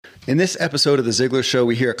In this episode of The Ziglar Show,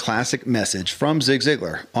 we hear a classic message from Zig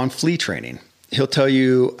Ziglar on flea training. He'll tell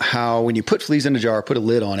you how when you put fleas in a jar, put a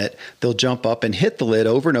lid on it, they'll jump up and hit the lid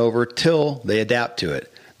over and over till they adapt to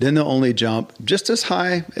it. Then they'll only jump just as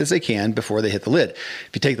high as they can before they hit the lid. If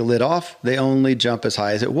you take the lid off, they only jump as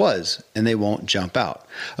high as it was, and they won't jump out.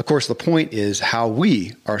 Of course, the point is how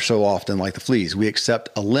we are so often like the fleas. We accept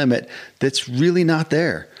a limit that's really not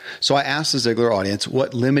there. So I asked the Ziglar audience,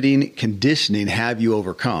 what limiting conditioning have you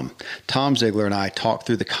overcome? Tom Ziglar and I talked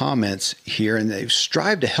through the comments here, and they've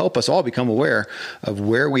strived to help us all become aware of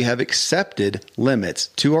where we have accepted limits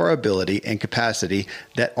to our ability and capacity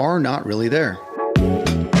that are not really there.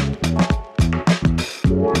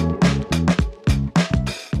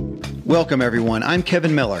 Welcome, everyone. I'm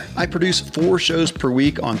Kevin Miller. I produce 4 shows per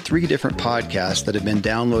week on 3 different podcasts that have been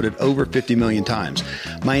downloaded over 50 million times.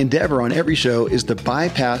 My endeavor on every show is to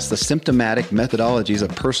bypass the symptomatic methodologies of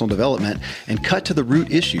personal development and cut to the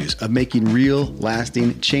root issues of making real,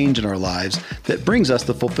 lasting change in our lives that brings us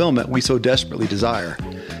the fulfillment we so desperately desire.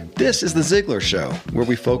 This is The Ziglar Show, where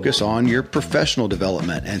we focus on your professional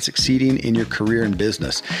development and succeeding in your career and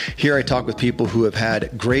business. Here I talk with people who have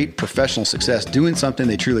had great professional success doing something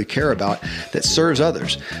they truly care about that serves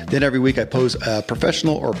others. Then every week I pose a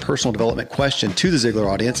professional or personal development question to the Ziglar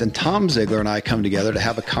audience, and Tom Ziglar and I come together to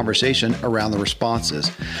have a conversation around the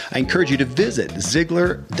responses. I encourage you to visit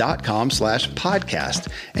Ziglar.com/podcast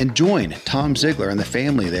and join Tom Ziglar and the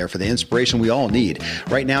family there for the inspiration we all need.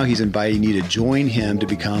 Right now, he's inviting you to join him to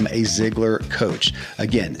become a Ziglar coach.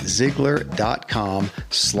 Again,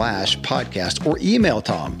 Ziglar.com/podcast, or email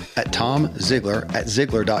Tom at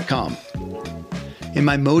tomziglar@ziglar.com. In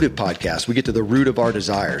my Motive podcast, we get to the root of our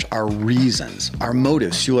desires, our reasons. Our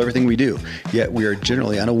motives fuel everything we do, yet we are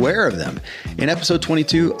generally unaware of them. In episode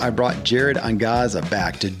 22, I brought Jared Angaza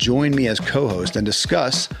back to join me as co-host and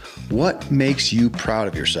discuss what makes you proud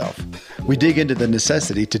of yourself. We dig into the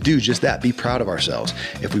necessity to do just that, be proud of ourselves,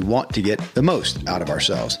 if we want to get the most out of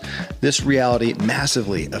ourselves. This reality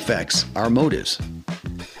massively affects our motives.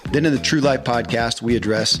 Then in the True Life podcast, we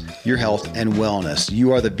address your health and wellness.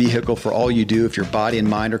 You are the vehicle for all you do. If your body and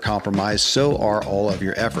mind are compromised, so are all of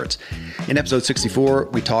your efforts. In episode 64,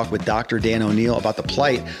 we talk with Dr. Dan O'Neill about the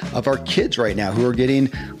plight of our kids right now who are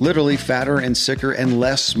getting literally fatter and sicker and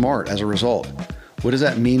less smart as a result. What does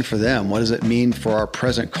that mean for them? What does it mean for our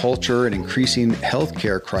present culture and increasing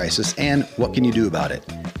healthcare crisis? And what can you do about it?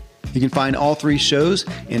 You can find all 3 shows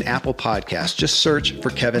in Apple Podcasts. Just search for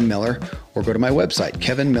Kevin Miller or go to my website,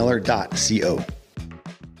 kevinmiller.co.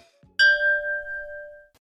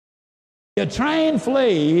 You train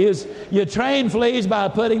fleas by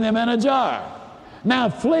putting them in a jar. Now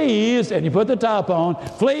fleas, and you put the top on,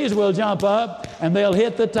 fleas will jump up and they'll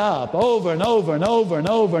hit the top over and over and over and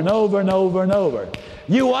over and over and over and over.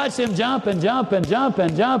 You watch them jump and jump and jump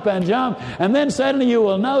and jump and jump, and then suddenly you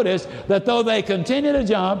will notice that though they continue to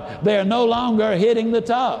jump, they are no longer hitting the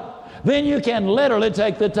top. Then you can literally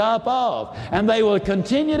take the top off, and they will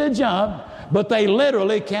continue to jump, but they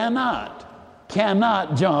literally cannot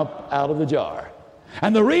jump out of the jar.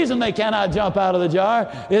 And the reason they cannot jump out of the jar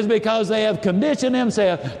is because they have conditioned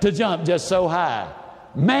themselves to jump just so high.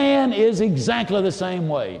 Man is exactly the same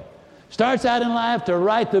way. Starts out in life to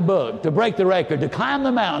write the book, to break the record, to climb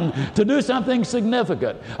the mountain, to do something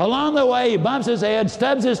significant. Along the way, he bumps his head,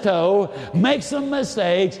 stubs his toe, makes some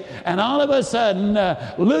mistakes, and all of a sudden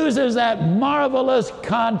loses that marvelous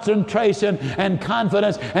concentration and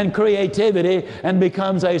confidence and creativity and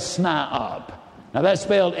becomes a sniop. Now that's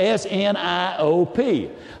spelled S-N-I-O-P.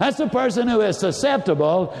 That's the person who is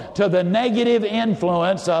susceptible to the negative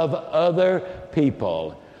influence of other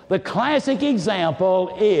people. The classic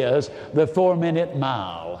example is the 4-minute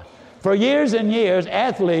mile. For years and years,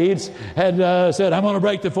 athletes had said, I'm going to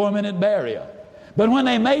break the 4-minute barrier. But when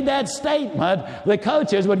they made that statement, the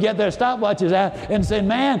coaches would get their stopwatches out and say,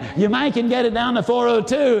 man, you might can get it down to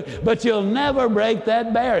 4:02, but you'll never break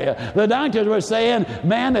that barrier. The doctors were saying,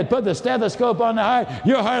 man, they'd put the stethoscope on the heart,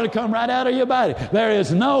 your heart will come right out of your body. There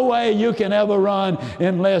is no way you can ever run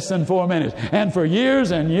in less than 4 minutes. And for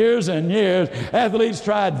years and years and years, athletes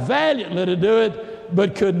tried valiantly to do it,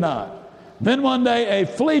 but could not. Then one day, a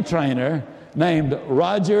flea trainer named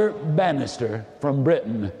Roger Bannister from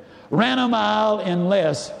Britain ran a mile in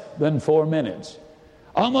less than 4 minutes.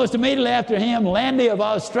 Almost immediately after him, Landy of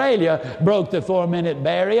Australia broke the 4-minute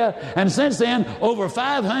barrier, and since then, over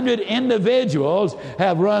 500 individuals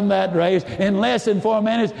have run that race in less than 4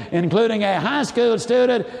 minutes, including a high school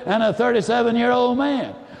student and a 37-year-old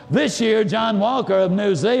man. This year, John Walker of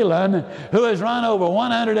New Zealand, who has run over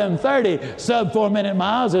 130 sub-4-minute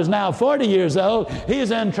miles, is now 40 years old.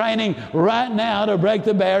 He's in training right now to break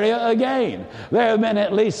the barrier again. There have been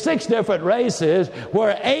at least 6 different races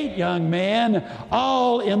where 8 young men,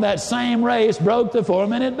 all in that same race, broke the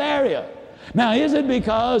 4-minute barrier. Now, is it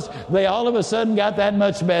because they all of a sudden got that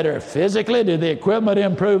much better physically? Did the equipment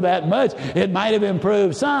improve that much? It might have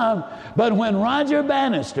improved some. But when Roger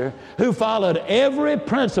Bannister, who followed every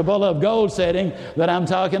principle of goal setting that I'm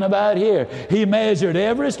talking about here, he measured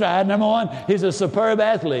every stride. Number 1, he's a superb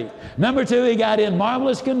athlete. Number 2, he got in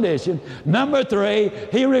marvelous condition. Number 3,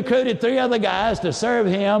 he recruited 3 other guys to serve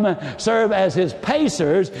as his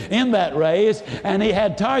pacers in that race, and he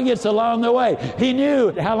had targets along the way. He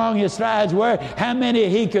knew how long his strides were, how many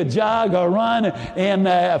he could jog or run in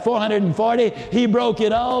 440. He broke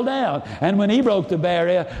it all down. And when he broke the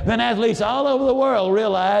barrier, then athletes all over the world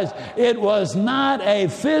realized it was not a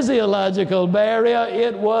physiological barrier,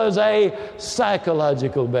 it was a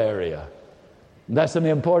psychological barrier. That's an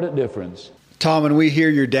important difference. Tom, when we hear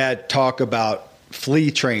your dad talk about flea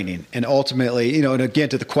training and ultimately, and again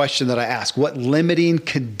to the question that I asked, what limiting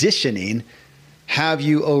conditioning have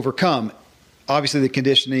you overcome? Obviously, the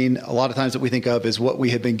conditioning, a lot of times that we think of is what we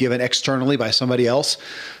have been given externally by somebody else,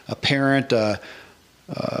 a parent, a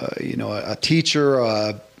teacher,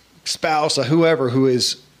 a spouse, whoever who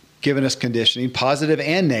is given us conditioning, positive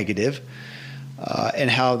and negative, and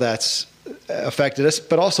how that's affected us,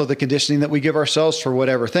 but also the conditioning that we give ourselves for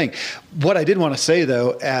whatever thing. What I did want to say,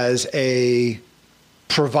 though, as a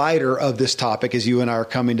provider of this topic, as you and I are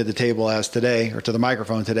coming to the table as today, or to the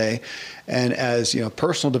microphone today, and as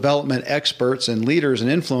personal development experts and leaders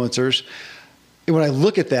and influencers, when I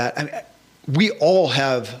look at that, we all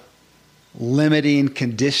have limiting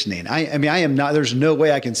conditioning. I am not, there's no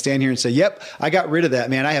way I can stand here and say, yep, I got rid of that,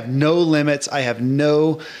 man. I have no limits. I have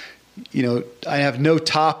no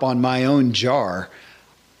top on my own jar.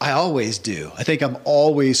 I always do. I think I'm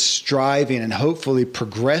always striving and hopefully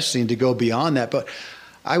progressing to go beyond that. But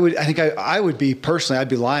I would be personally, I'd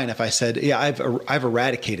be lying if I said, yeah, I've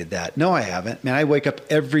eradicated that. No, I haven't. Man, I wake up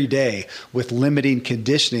every day with limiting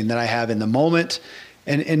conditioning that I have in the moment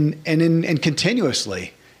and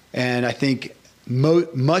continuously. And I think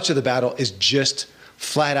much of the battle is just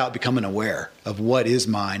flat out becoming aware of what is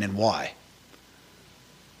mine and why.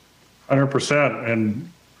 100%.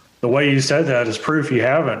 And the way you said that is proof you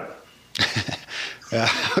haven't. Yeah.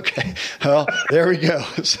 Okay. Well, there we go.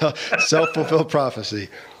 So self-fulfilled prophecy.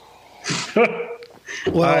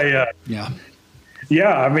 Well, yeah.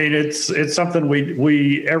 Yeah. I mean, it's something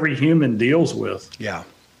we every human deals with. Yeah.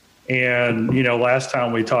 And, last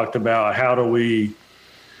time we talked about how do we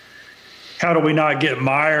not get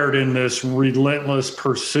mired in this relentless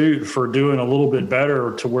pursuit for doing a little bit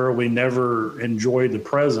better to where we never enjoy the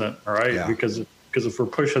present, right? Yeah. Because if we're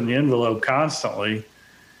pushing the envelope constantly,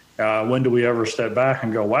 when do we ever step back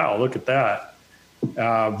and go, wow, look at that?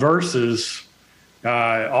 Versus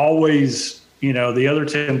always, the other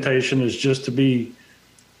temptation is just to be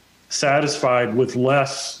satisfied with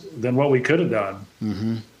less than what we could have done.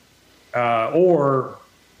 Mm-hmm. Or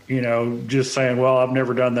just saying, well, I've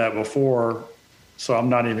never done that before, so I'm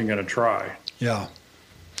not even going to try. Yeah.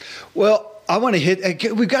 Well, I want to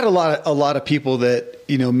hit, we've got a lot of people that,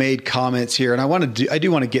 made comments here, and I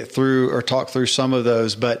do want to get through or talk through some of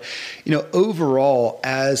those. But, overall,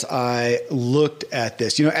 as I looked at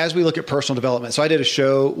this, as we look at personal development, so I did a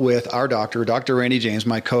show with our doctor, Dr. Randy James,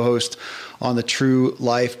 my co-host on the True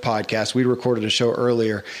Life podcast. We recorded a show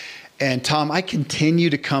earlier. And Tom, I continue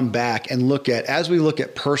to come back and as we look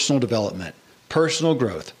at personal development, personal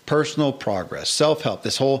growth, personal progress, self-help,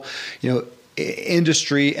 this whole,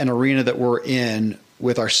 industry and arena that we're in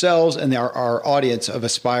with ourselves and our audience of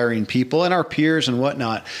aspiring people and our peers and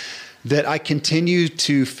whatnot, that I continue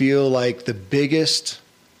to feel like the biggest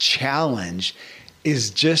challenge is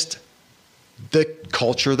just the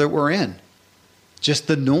culture that we're in. Just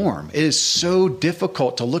the norm. It is so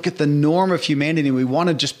difficult to look at the norm of humanity and we want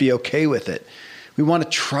to just be okay with it. We want to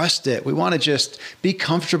trust it. We want to just be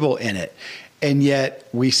comfortable in it. And yet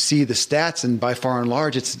we see the stats, and by far and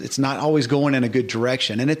large, it's not always going in a good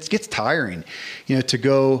direction. And it gets tiring, to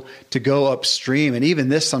go upstream. And even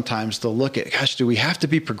this sometimes to look at, gosh, do we have to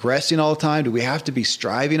be progressing all the time? Do we have to be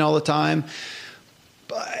striving all the time?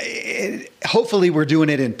 Hopefully we're doing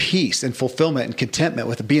it in peace and fulfillment and contentment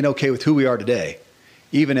with being okay with who we are today,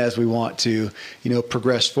 even as we want to,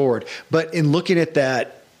 progress forward. But in looking at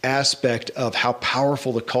that aspect of how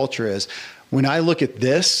powerful the culture is, when I look at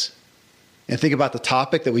this and think about the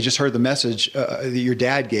topic that we just heard the message that your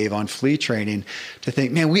dad gave on flea training, to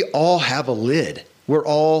think, man, we all have a lid. We're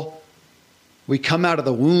all We come out of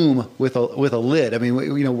the womb with a lid. I mean,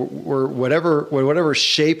 we're whatever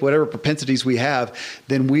shape, whatever propensities we have,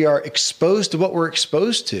 then we are exposed to what we're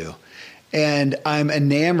exposed to. And I'm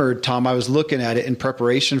enamored, Tom. I was looking at it in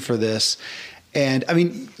preparation for this. And I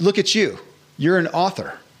mean, look at you. You're an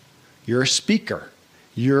author. You're a speaker.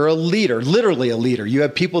 You're a leader, literally a leader. You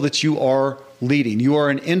have people that you are leading. You are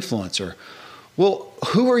an influencer. Well,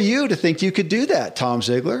 who are you to think you could do that, Tom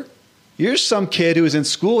Ziglar? You're some kid who was in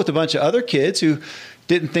school with a bunch of other kids who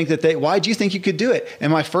didn't think why do you think you could do it?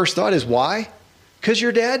 And my first thought is, why? Because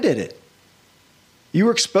your dad did it. You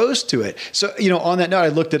were exposed to it. So, on that note, I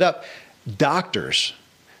looked it up. Doctors,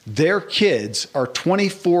 their kids are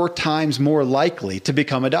 24 times more likely to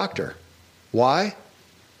become a doctor. Why?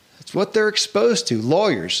 That's what they're exposed to.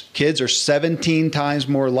 Lawyers, kids are 17 times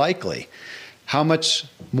more likely. How much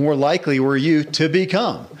more likely were you to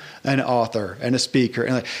become an author and a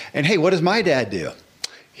speaker? And hey, what does my dad do?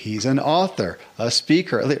 He's an author, a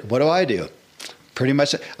speaker. What do I do? Pretty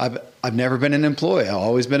much, I've never been an employee. I've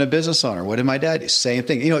always been a business owner. What did my dad do? Same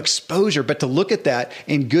thing. Exposure. But to look at that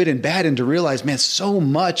in good and bad and to realize, man, so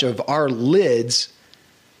much of our lids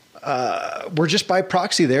we're just by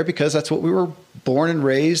proxy there because that's what we were born and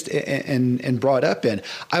raised and brought up in.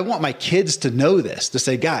 I want my kids to know this, to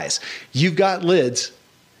say, guys, you've got lids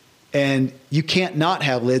and you can't not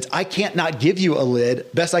have lids. I can't not give you a lid.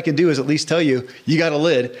 Best I can do is at least tell you, you got a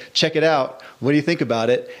lid. Check it out. What do you think about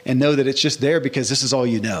it? And know that it's just there because this is all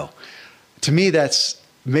you know. To me, that's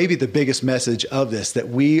maybe the biggest message of this, that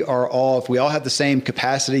we are all, if we all have the same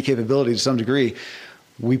capacity, capability to some degree,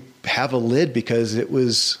 we have a lid because it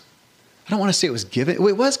was, I don't want to say it was given.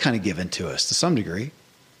 It was kind of given to us to some degree.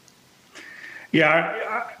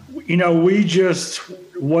 Yeah. We just,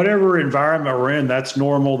 whatever environment we're in, that's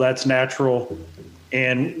normal, that's natural.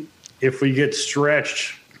 And if we get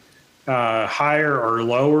stretched higher or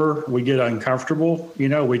lower, we get uncomfortable.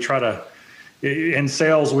 We try to, in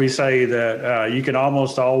sales, we say that you can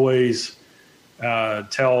almost always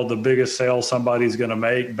tell the biggest sale somebody's going to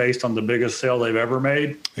make based on the biggest sale they've ever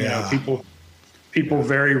made. Yeah. People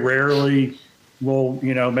very rarely will,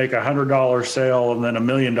 make $100 sale and then $1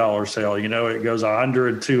 million sale. It goes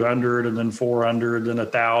 100, 200, and then 400, then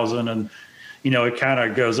 1,000, and it kind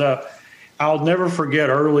of goes up. I'll never forget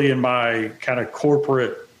early in my kind of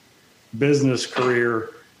corporate business career,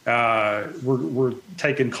 we're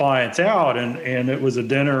taking clients out, and it was a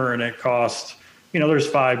dinner, and it cost, there's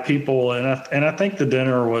 5 people, and I think the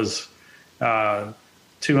dinner was $250,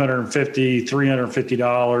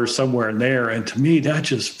 $350, somewhere in there. And to me, that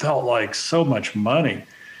just felt like so much money,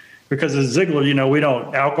 because as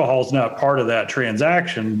Ziglar, alcohol's not part of that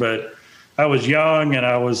transaction, but I was young and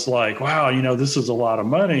I was like, wow, this is a lot of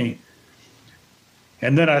money.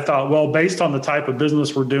 And then I thought, well, based on the type of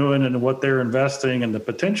business we're doing and what they're investing and the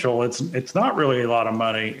potential, it's not really a lot of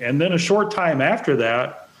money. And then a short time after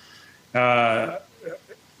that,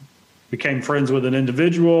 became friends with an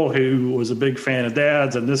individual who was a big fan of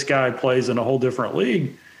Dad's, and this guy plays in a whole different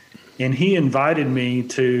league. And he invited me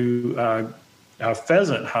to a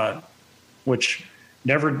pheasant hunt, which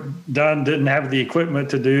never done, didn't have the equipment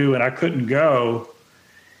to do, and I couldn't go.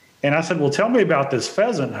 And I said, well, tell me about this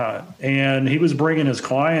pheasant hunt. And he was bringing his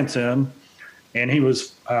clients in, and he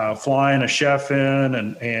was flying a chef in,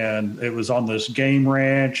 and it was on this game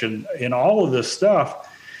ranch and all of this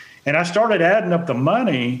stuff. And I started adding up the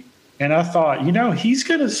money, and I thought, he's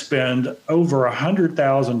going to spend over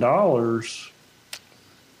 $100,000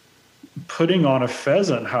 putting on a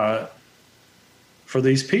pheasant hunt for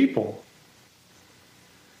these people.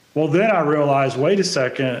 Well, then I realized, wait a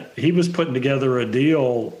second, he was putting together a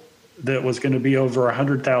deal that was going to be over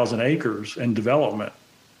 100,000 acres in development.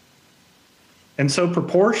 And so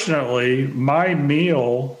proportionately, my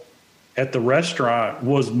meal at the restaurant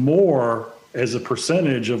was more as a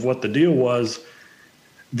percentage of what the deal was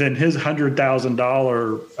than his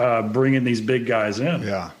 $100,000 bringing these big guys in.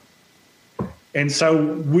 Yeah. And so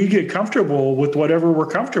we get comfortable with whatever we're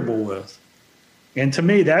comfortable with. And to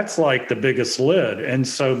me, that's like the biggest lid. And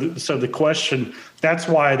so the question, that's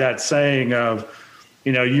why that saying of,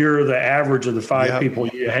 you're the average of the 5 people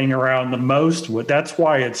you hang around the most with. That's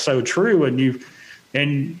why it's so true. And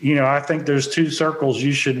I think there's 2 circles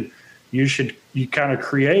you kind of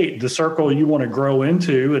create. The circle you want to grow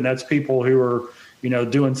into, and that's people who are,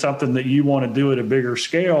 doing something that you want to do at a bigger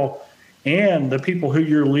scale, and the people who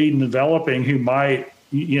you're leading, developing, who might,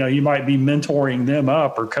 you might be mentoring them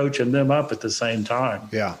up or coaching them up at the same time.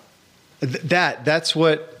 Yeah. That's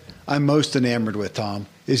what I'm most enamored with, Tom.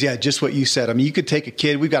 is just what you said. I mean, you could take a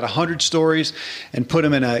kid, we've got 100 stories, and put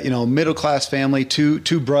them in a middle-class family,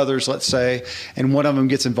 two brothers, let's say, and one of them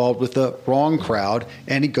gets involved with the wrong crowd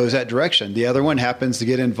and he goes that direction. The other one happens to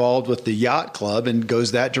get involved with the yacht club and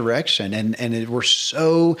goes that direction. And we're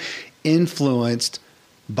so influenced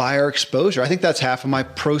by our exposure. I think that's half of my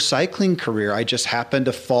pro cycling career. I just happened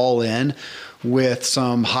to fall in with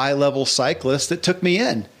some high-level cyclists that took me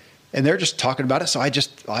in. And they're just talking about it. So I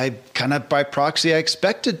kind of by proxy, I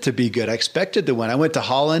expected to be good. I expected to win. I went to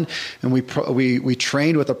Holland and we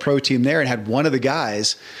trained with a pro team there and had one of the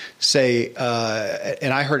guys say,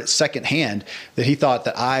 and I heard it secondhand, that he thought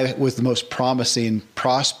that I was the most promising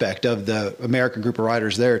prospect of the American group of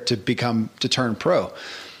riders there to turn pro.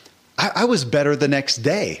 I was better the next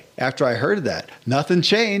day after I heard that. Nothing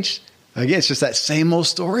changed. Again, it's just that same old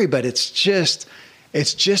story, but it's just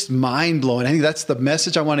mind blowing. I think that's the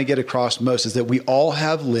message I want to get across most, is that we all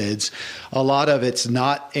have lids. A lot of it's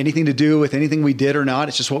not anything to do with anything we did or not.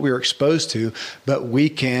 It's just what we were exposed to, but we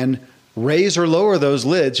can raise or lower those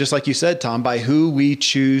lids, just like you said, Tom, by who we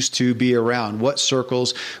choose to be around, what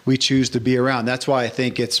circles we choose to be around. That's why I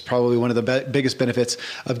think it's probably one of the biggest benefits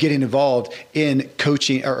of getting involved in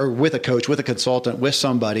coaching or with a coach, with a consultant, with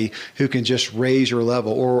somebody who can just raise your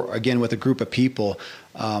level, or again, with a group of people.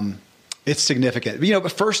 It's significant.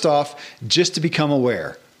 But first off, just to become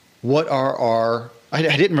aware, what are I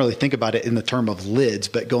didn't really think about it in the term of lids,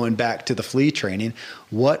 but going back to the flea training,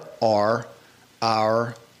 what are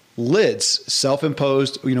our lids,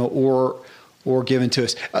 self-imposed, or given to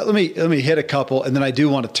us? Let me hit a couple, and then I do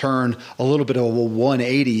want to turn a little bit of a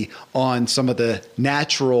 180 on some of the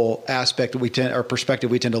natural aspect that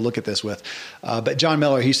perspective we tend to look at this with. But John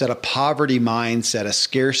Miller, he said a poverty mindset, a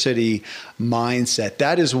scarcity mindset.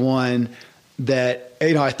 That is one that,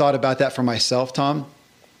 I thought about that for myself, Tom.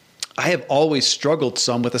 I have always struggled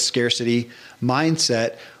some with a scarcity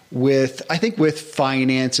mindset with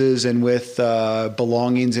finances and with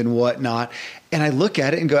belongings and whatnot. And I look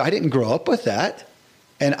at it and go, I didn't grow up with that.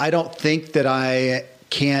 And I don't think that I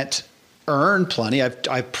can't earn plenty.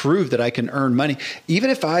 I've proved that I can earn money. Even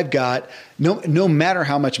if I've got, no matter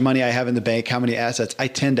how much money I have in the bank, how many assets, I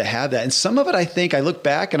tend to have that. And some of it, I look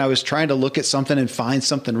back and I was trying to look at something and find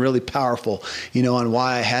something really powerful, on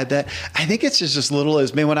why I had that. I think it's just as little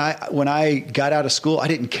as, when I got out of school, I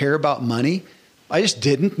didn't care about money. I just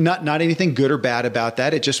didn't, not anything good or bad about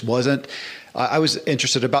that. It just wasn't, I was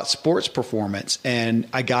interested about sports performance, and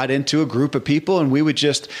I got into a group of people, and we would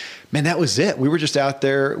just, that was it. We were just out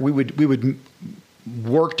there. We would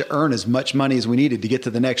work to earn as much money as we needed to get to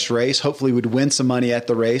the next race. Hopefully we'd win some money at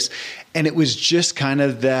the race. And it was just kind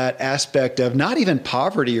of that aspect of not even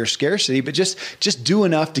poverty or scarcity, but just do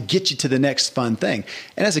enough to get you to the next fun thing.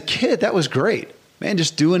 And as a kid, that was great.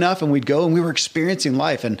 Just do enough and we'd go, and we were experiencing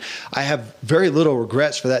life. And I have very little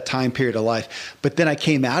regrets for that time period of life. But then I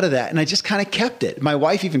came out of that and I just kind of kept it. My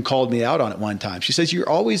wife even called me out on it one time. She says, you're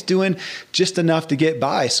always doing just enough to get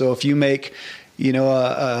by. So if you make,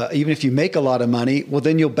 even if you make a lot of money, well,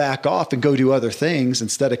 then you'll back off and go do other things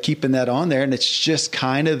instead of keeping that on there. And it's just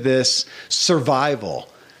kind of this survival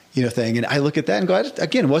thing. And I look at that and go,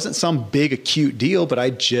 again, it wasn't some big acute deal, but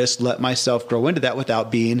I just let myself grow into that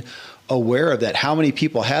without being aware of that. How many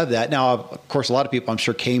people have that? Now, of course, a lot of people I'm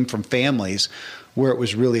sure came from families where it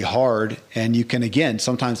was really hard, and you can, again,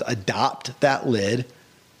 sometimes adopt that lid,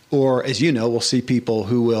 or as we'll see people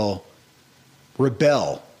who will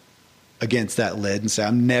rebel against that lid and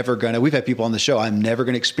say, we've had people on the show, I'm never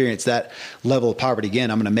going to experience that level of poverty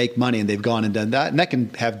again. I'm going to make money. And they've gone and done that. And that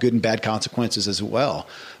can have good and bad consequences as well.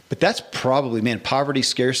 But that's probably, poverty,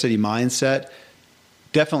 scarcity mindset,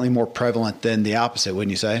 definitely more prevalent than the opposite,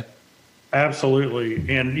 wouldn't you say?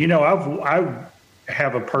 Absolutely. And, I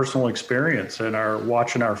have a personal experience in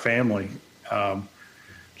watching our family.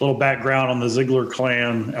 Little background on the Ziegler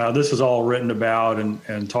clan. This is all written about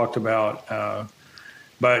and talked about.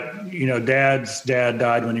 But, Dad's dad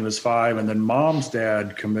died when he was 5, and then Mom's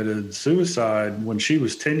dad committed suicide when she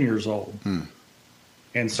was 10 years old.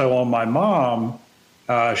 And so on my mom,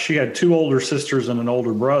 she had 2 older sisters and an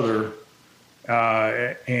older brother.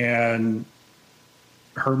 And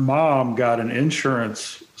her mom got an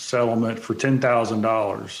insurance settlement for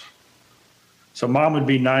 $10,000. So Mom would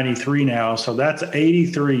be 93 now. So that's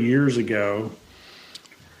 83 years ago.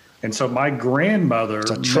 And so my grandmother,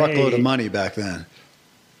 it's a truckload of money back then.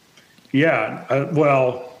 Yeah.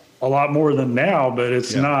 Well, a lot more than now, but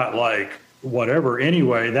it's not like whatever.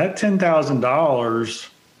 Anyway, that $10,000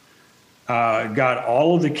 got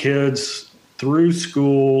all of the kids through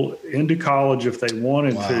school, into college if they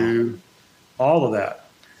wanted to, all of that.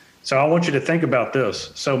 So I want you to think about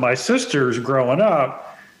this. So my sisters growing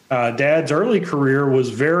up, Dad's early career was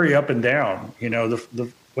very up and down. You know,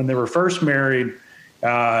 when they were first married,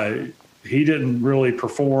 he didn't really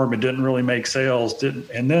perform and didn't really make sales.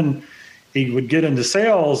 And then he would get into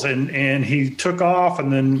sales and he took off,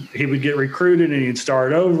 and then he would get recruited and he'd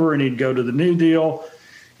start over and he'd go to the new deal.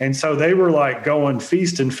 And so they were like going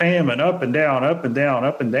feast and famine, up and down, up and down,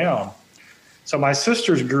 up and down. So my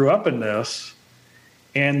sisters grew up in this,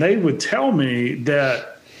 and they would tell me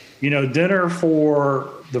that, you know, dinner for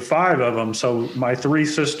the 5 of them, so my 3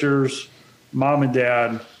 sisters, mom and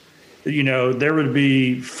dad, you know, there would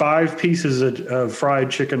be 5 pieces of fried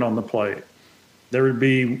chicken on the plate. There would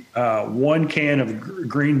be 1 can of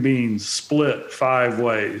green beans split 5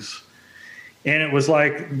 ways. And it was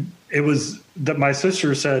that my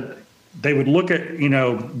sister said they would look at, you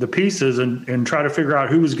know, the pieces and try to figure out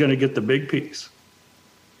who was going to get the big piece.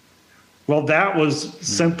 Well, that was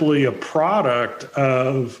simply a product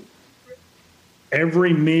of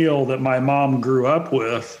every meal that my mom grew up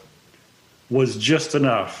with was just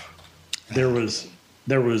enough. There was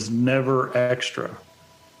never extra.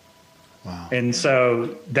 Wow. And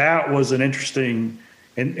so that was an interesting,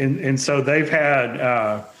 and so they've had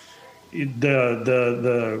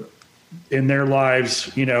the in their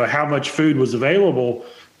lives, you know, how much food was available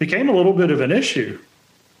became a little bit of an issue.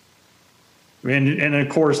 And of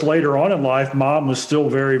course, later on in life, mom was still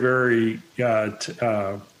very, very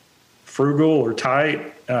frugal or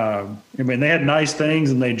tight. I mean, they had nice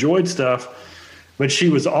things and they enjoyed stuff, but she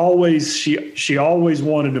was always, she always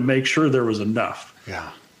wanted to make sure there was enough.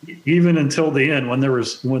 Yeah. Even until the end when there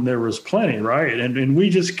was plenty, right? And we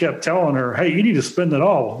just kept telling her, hey, you need to spend it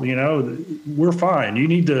all. You know, we're fine. You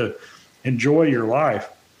need to enjoy your life.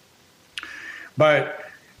 But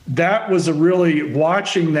that was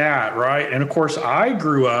watching that, right? And of course, I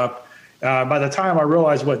grew up, by the time I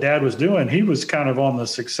realized what Dad was doing, he was kind of on the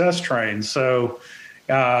success train. So,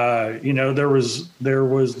 you know, there was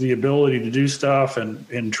the ability to do stuff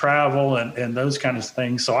and travel and those kind of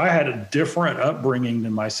things. So I had a different upbringing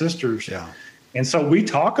than my sisters. Yeah. And so we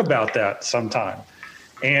talk about that sometime.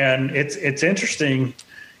 And it's interesting.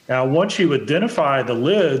 Once you identify the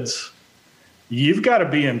lids, you've got to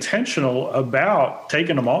be intentional about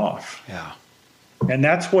taking them off. Yeah. And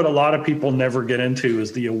that's what a lot of people never get into,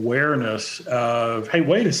 is the awareness of, hey,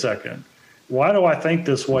 wait a second. Why do I think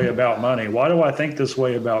this way about money? Why do I think this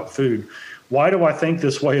way about food? Why do I think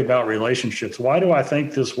this way about relationships? Why do I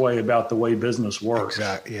think this way about the way business works?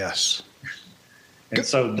 Exactly. Yes. And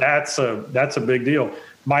so that's a big deal.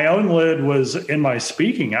 My own lid was in my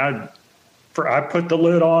speaking. I put the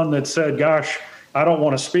lid on that said, gosh, I don't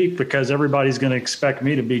want to speak because everybody's going to expect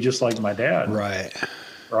me to be just like my dad. Right.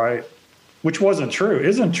 Right. Which isn't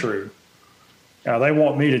true. They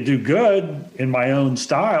want me to do good in my own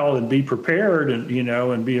style and be prepared and, you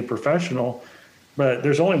know, and be a professional, but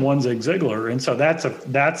there's only one Zig Ziglar. And so that's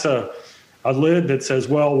a lid that says,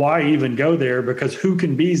 well, why even go there? Because who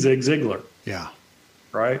can be Zig Ziglar? Yeah.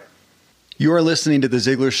 Right. You are listening to The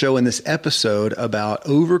Ziglar Show in this episode about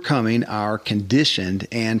overcoming our conditioned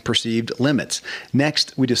and perceived limits.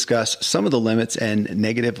 Next, we discuss some of the limits and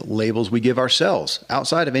negative labels we give ourselves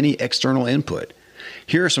outside of any external input.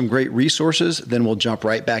 Here are some great resources, then we'll jump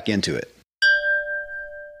right back into it.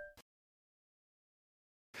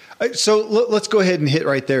 So let's go ahead and hit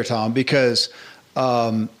right there, Tom, because,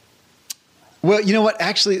 well, you know what?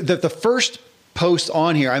 Actually, the first post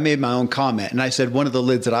on here, I made my own comment, and I said one of the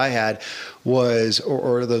lids that I had was,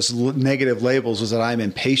 or those negative labels, was that I'm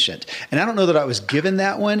impatient. And I don't know that I was given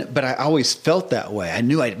that one, but I always felt that way. I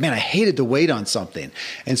knew I hated to wait on something.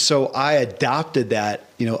 And so I adopted that,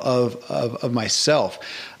 you know, of myself,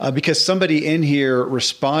 because somebody in here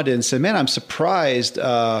responded and said, man, I'm surprised,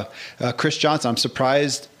 Chris Johnson, I'm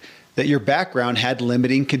surprised that your background had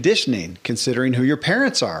limiting conditioning, considering who your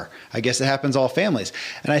parents are. I guess it happens all families.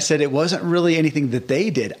 And I said, it wasn't really anything that they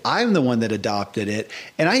did. I'm the one that adopted it.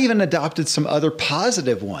 And I even adopted some other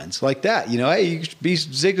positive ones like that. You know, hey, you should be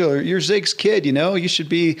Ziglar, you're Zig's kid, you know, you should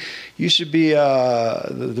be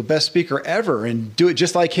the best speaker ever and do it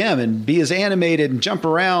just like him and be as animated and jump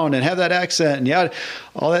around and have that accent and yeah,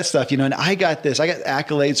 all that stuff, you know. And I got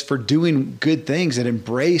accolades for doing good things and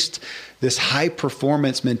embraced this high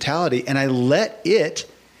performance mentality. And I let it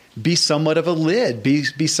be somewhat of a lid,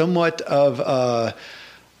 be somewhat of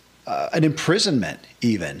an imprisonment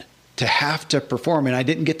even, to have to perform. And I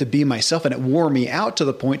didn't get to be myself, and it wore me out to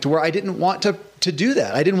the point to where I didn't want to do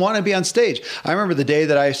that. I didn't want to be on stage. I remember the day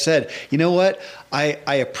that I said, you know what? I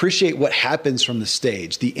appreciate what happens from the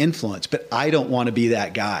stage, the influence, but I don't want to be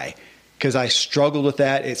that guy. because I struggled with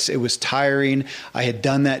that. It was tiring. I had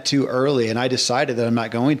done that too early, and I decided that I'm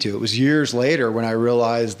not going to. It was years later when I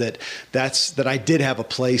realized that I did have a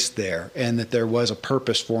place there and that there was a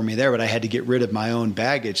purpose for me there, but I had to get rid of my own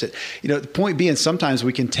baggage. That, the point being, sometimes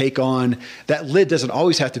we can take on that lid. Doesn't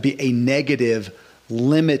always have to be a negative,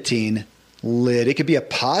 limiting lid. It could be a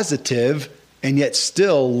positive and yet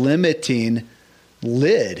still limiting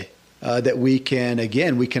lid that we can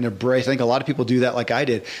embrace. I think a lot of people do that like I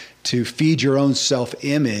did, to feed your own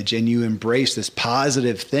self-image, and you embrace this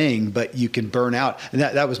positive thing, but you can burn out. And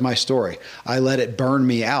that was my story. I let it burn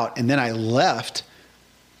me out, and then I left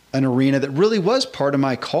an arena that really was part of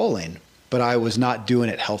my calling, but I was not doing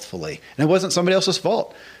it healthfully. And it wasn't somebody else's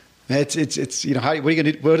fault. It's what are you going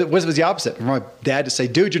to do? What was the opposite? For my dad to say,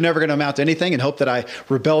 dude, you're never going to amount to anything, and hope that I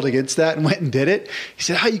rebelled against that and went and did it. He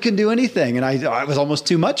said, you can do anything. And I was almost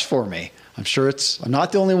too much for me. I'm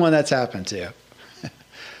not the only one that's happened to.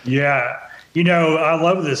 Yeah. I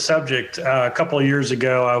love this subject. A couple of years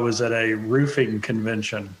ago, I was at a roofing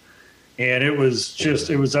convention, and it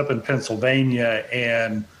was up in Pennsylvania,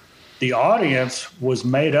 and the audience was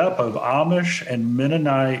made up of Amish and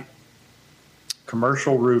Mennonite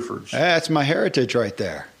commercial roofers. That's my heritage right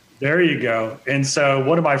there. There you go. And so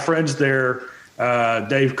one of my friends there,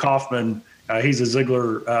 Dave Kaufman, he's a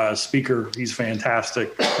Ziglar speaker. He's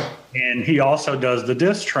fantastic. And he also does the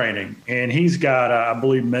disc training. And he's got, I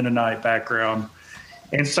believe, Mennonite background.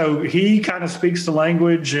 And so he kind of speaks the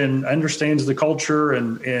language and understands the culture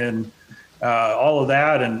and all of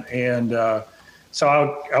that. And so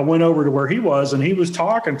I went over to where he was, and he was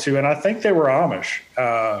talking to, and I think they were Amish,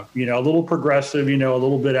 a little progressive, a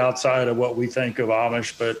little bit outside of what we think of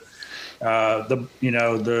Amish, but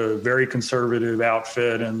the very conservative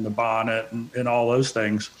outfit and the bonnet and all those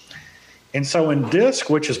things. And so in DISC,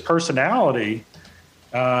 which is personality,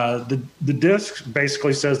 the DISC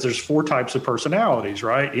basically says there's 4 types of personalities,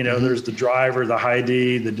 right? Mm-hmm. There's the driver, the high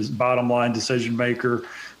D, the bottom line decision maker.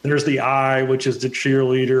 There's the I, which is the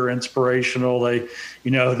cheerleader, inspirational.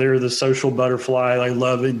 They're the social butterfly. They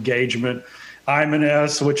love engagement. I'm an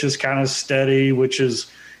S, which is kind of steady, which is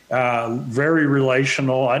very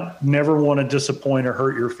relational. I never want to disappoint or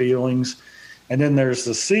hurt your feelings. And then there's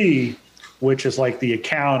the C, which is like the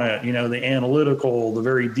accountant, the analytical, the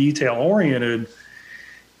very detail oriented.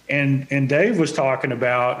 And Dave was talking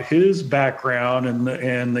about his background,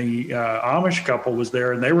 and the Amish couple was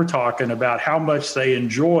there, and they were talking about how much they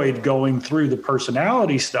enjoyed going through the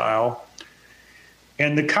personality style.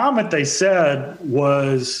 And the comment they said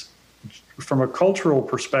was, from a cultural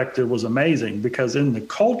perspective, was amazing, because in the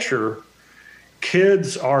culture,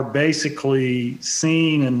 kids are basically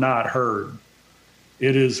seen and not heard.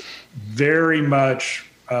 It is very much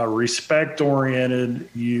respect oriented.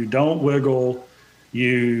 You don't wiggle.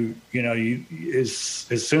 You as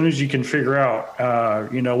soon as you can figure out,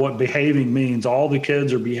 what behaving means, all the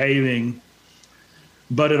kids are behaving,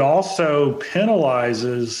 but it also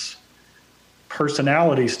penalizes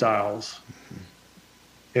personality styles.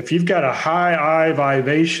 If you've got a high I,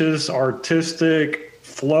 vivacious, artistic,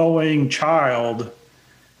 flowing child,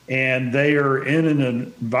 and they are in an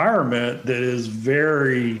environment that is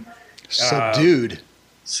very subdued,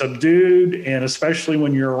 and especially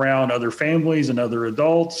when you're around other families and other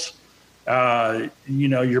adults,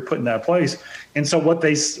 you're put in that place. And so what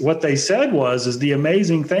they said is the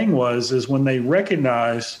amazing thing is when they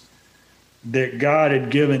recognized that God had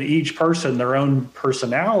given each person their own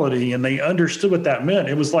personality, and they understood what that meant.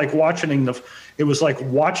 It was like watching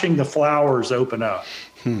the flowers open up.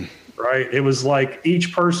 Right? It was like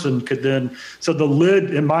each person could then. So the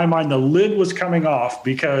lid, in my mind, the lid was coming off,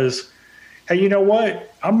 because, hey, you know what?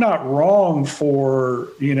 I'm not wrong for,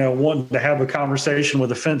 wanting to have a conversation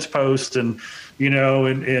with a fence post and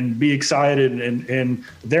be excited, and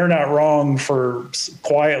they're not wrong for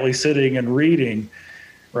quietly sitting and reading,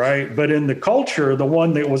 right? But in the culture, the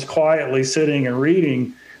one that was quietly sitting and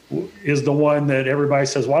reading is the one that everybody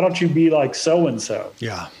says, why don't you be like so-and-so?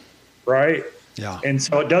 Yeah. Right? Yeah. And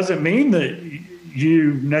so it doesn't mean that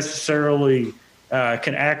you necessarily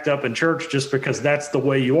can act up in church just because that's the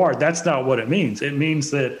way you are. That's not what it means. It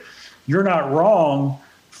means that you're not wrong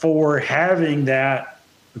for having that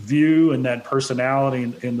view and that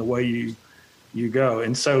personality in the way you go.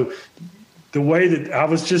 And so the way that I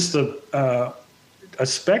was just a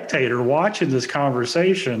spectator watching this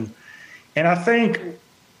conversation, and I think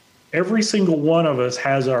every single one of us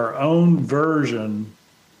has our own version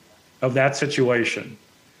of that situation,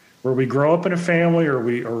 where we grow up in a family or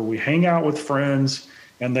we hang out with friends,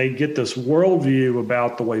 and they get this worldview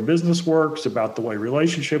about the way business works, about the way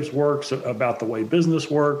relationships works, about the way business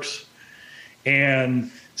works.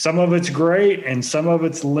 And some of it's great and some of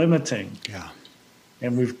it's limiting. Yeah.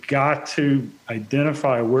 And we've got to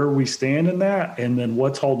identify where we stand in that and then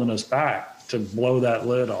what's holding us back to blow that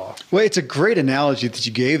lid off. Well, it's a great analogy that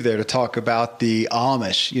you gave there to talk about the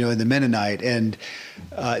Amish, and the Mennonite. And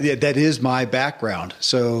that is my background.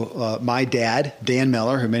 So my dad, Dan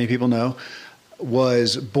Miller, who many people know,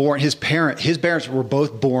 was born, his parents were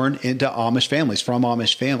both born into Amish families, from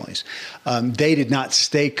Amish families. They did not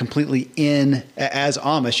stay completely in as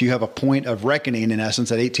Amish. You have a point of reckoning, in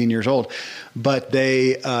essence, at 18 years old. But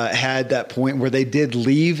they had that point where they did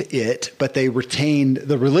leave it, but they retained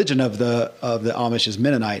the religion of the Amish as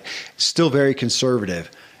Mennonite, still very conservative.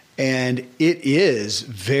 And it is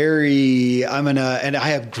very, and I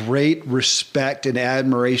have great respect and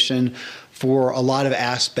admiration for a lot of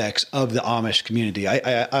aspects of the Amish community.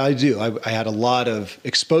 I do. I had a lot of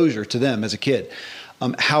exposure to them as a kid.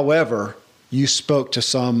 However, you spoke to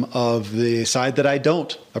some of the side that I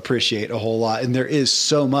don't appreciate a whole lot. And there is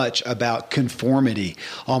so much about conformity,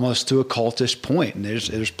 almost to a cultish point. And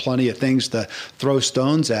there's plenty of things to throw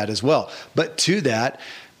stones at as well. But to that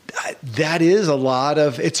is a lot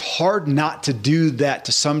of, it's hard not to do that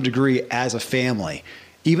to some degree as a family.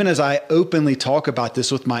 Even as I openly talk about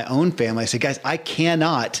this with my own family, I say, guys, I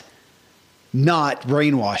cannot not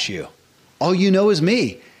brainwash you. All you know is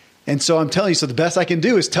me. And so I'm telling you, so the best I can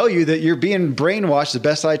do is tell you that you're being brainwashed, the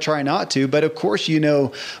best I try not to. But of course,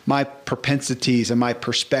 my propensities and my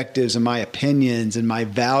perspectives and my opinions and my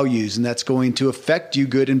values, and that's going to affect you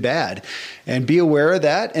good and bad. And be aware of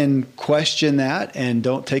that and question that and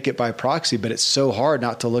don't take it by proxy. But it's so hard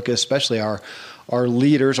not to look at especially our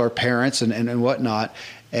leaders, our parents and whatnot,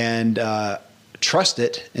 and trust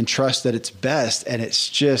it and trust that it's best. And it's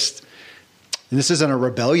just, and this isn't a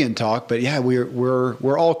rebellion talk, but yeah,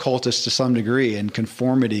 we're all cultists to some degree, and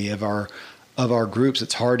conformity of our groups.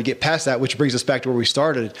 It's hard to get past that, which brings us back to where we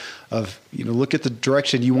started of, look at the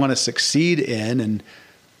direction you want to succeed in and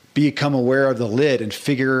become aware of the lid and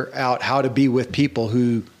figure out how to be with people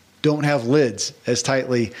who don't have lids as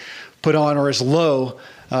tightly put on or as low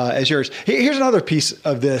as yours. Here's another piece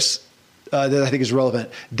of this that I think is relevant.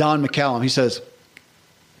 Don McCallum, he says,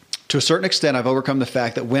 to a certain extent, I've overcome the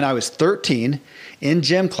fact that when I was 13 in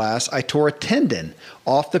gym class, I tore a tendon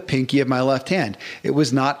off the pinky of my left hand. It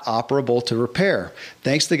was not operable to repair.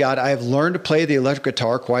 Thanks to God, I have learned to play the electric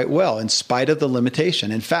guitar quite well in spite of the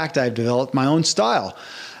limitation. In fact, I've developed my own style.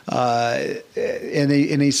 And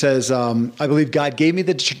he says, I believe God gave me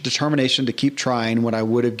the determination to keep trying when I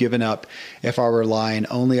would have given up if I were relying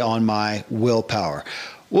only on my willpower.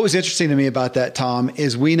 What was interesting to me about that, Tom,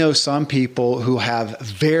 is we know some people who have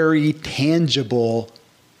very tangible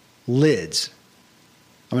lids.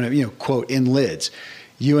 I'm going to, quote, in lids.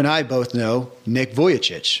 You and I both know Nick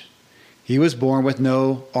Vujicic. He was born with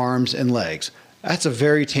no arms and legs. That's a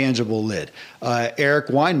very tangible lid. Eric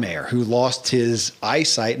Weinmayer, who lost his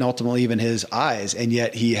eyesight and ultimately even his eyes, and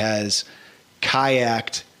yet he has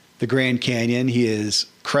kayaked the Grand Canyon. He has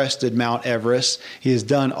crested Mount Everest. He has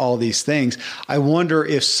done all these things. I wonder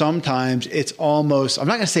if sometimes it's almost, I'm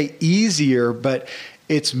not going to say easier, but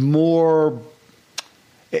it's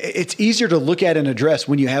easier to look at and address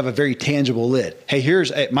when you have a very tangible lid.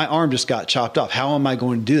 Hey, my arm just got chopped off. How am I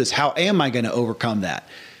going to do this? How am I going to overcome that?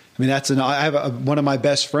 I mean, I have one of my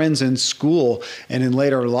best friends in school and in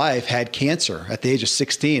later life had cancer at the age of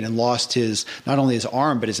 16 and lost not only his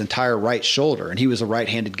arm, but his entire right shoulder. And he was a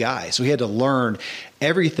right-handed guy. So he had to learn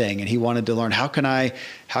everything. And he wanted to learn, how can I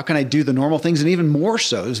do the normal things? And even more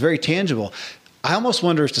so, it was very tangible. I almost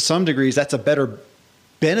wonder if to some degrees that's a better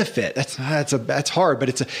benefit. That's hard,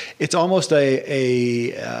 but it's almost it's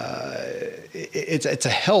a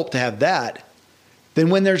help to have that. Then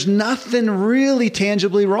when there's nothing really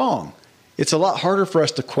tangibly wrong, it's a lot harder for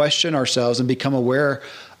us to question ourselves and become aware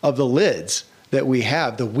of the lids that we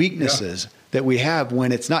have, the weaknesses that we have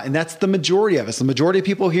when it's not. And that's the majority of us. The majority of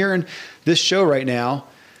people hearing this show right now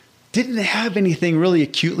didn't have anything really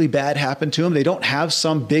acutely bad happen to them. They don't have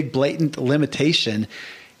some big blatant limitation.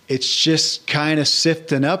 It's just kind of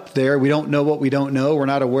sifting up there. We don't know what we don't know. We're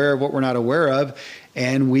not aware of what we're not aware of.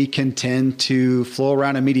 And we can tend to flow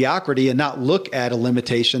around in mediocrity and not look at a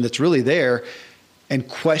limitation that's really there and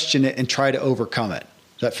question it and try to overcome it.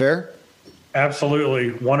 Is that fair?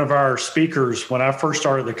 Absolutely. One of our speakers, when I first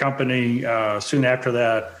started the company, soon after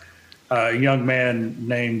that, a young man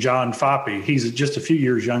named John Foppe, he's just a few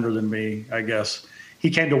years younger than me, I guess. He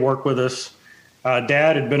came to work with us.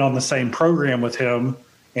 Dad had been on the same program with him,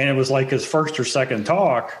 and it was like his first or second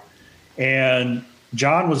talk. And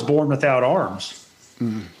John was born without arms.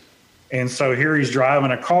 And so here he's driving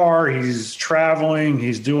a car, he's traveling,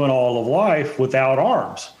 he's doing all of life without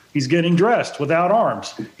arms. He's getting dressed without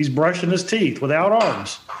arms. He's brushing his teeth without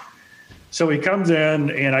arms. So he comes in,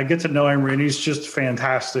 and I get to know him, and he's just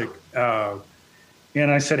fantastic. And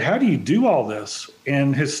I said, how do you do all this?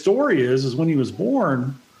 And his story is when he was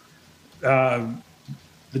born,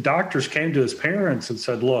 the doctors came to his parents and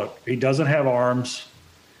said, look, he doesn't have arms.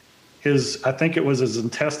 I think it was his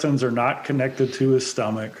intestines are not connected to his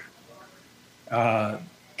stomach.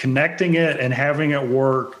 Connecting it and having it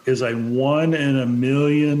work is a 1 in a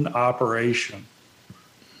million operation.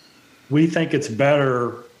 We think it's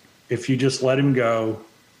better if you just let him go,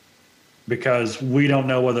 because we don't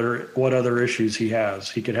know what other issues he has.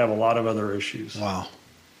 He could have a lot of other issues. Wow.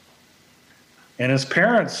 And his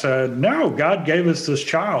parents said, no, God gave us this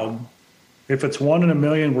child. If it's 1 in a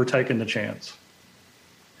million, we're taking the chance.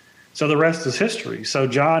 So the rest is history. So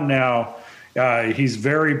John now, he's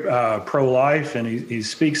very pro-life, and he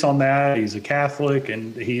speaks on that. He's a Catholic,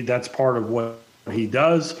 and that's part of what he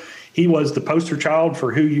does. He was the poster child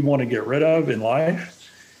for who you want to get rid of in life.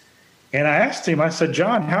 And I asked him, I said,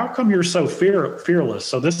 John, how come you're so fearless?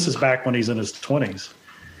 So this is back when he's in his 20s.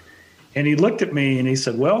 And he looked at me and he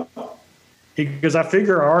said, well, because I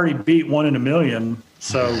figure I already beat 1 in a million,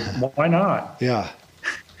 so why not? Yeah.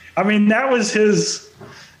 I mean, that was his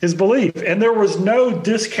belief. And there was no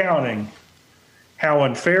discounting how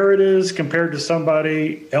unfair it is compared to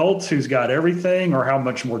somebody else who's got everything, or how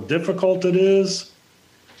much more difficult it is.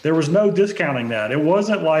 There was no discounting that. It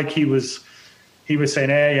wasn't like he was saying,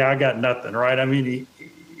 hey, I got nothing, right? I mean,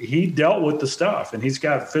 he dealt with the stuff, and he's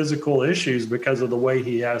got physical issues because of the way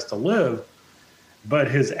he has to live.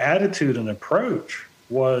 But his attitude and approach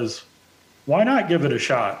was, why not give it a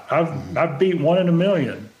shot? I've beat 1 in a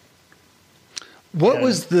million. What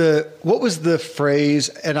was the phrase,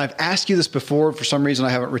 and I've asked you this before, for some reason I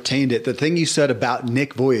haven't retained it, the thing you said about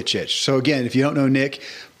Nick Vujicic. So again, if you don't know Nick,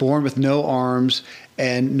 born with no arms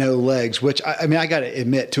and no legs, which I mean, I got to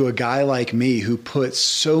admit, to a guy like me who puts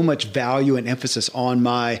so much value and emphasis on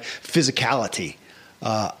my physicality,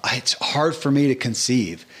 it's hard for me to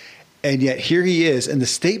conceive. And yet here he is. And the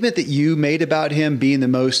statement that you made about him being the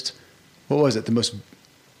most, what was it? The most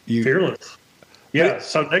fearless. Yeah.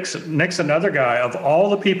 So Nick's another guy of all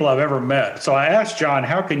the people I've ever met. So I asked John,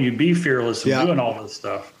 how can you be fearless and doing all this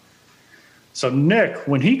stuff? So Nick,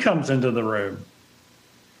 when he comes into the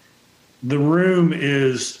room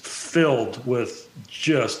is filled with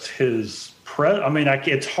just his I mean,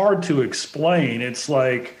 it's hard to explain. It's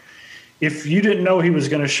like, if you didn't know he was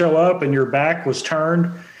going to show up and your back was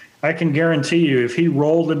turned, I can guarantee you, if he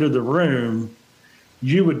rolled into the room,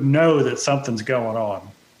 you would know that something's going on.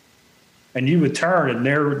 And you would turn, and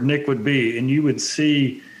there Nick would be, and you would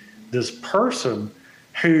see this person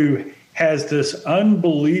who has this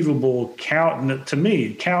unbelievable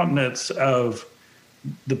countenance of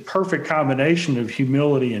the perfect combination of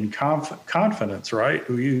humility and confidence, right?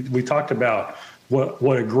 We talked about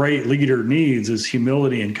what a great leader needs is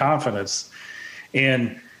humility and confidence.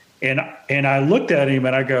 And I looked at him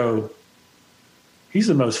and I go, he's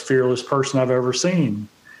the most fearless person I've ever seen.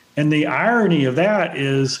 And the irony of that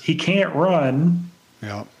is he can't run,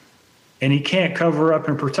 and he can't cover up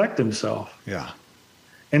and protect himself. Yeah.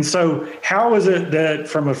 And so how is it that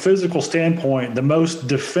from a physical standpoint, the most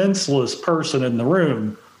defenseless person in the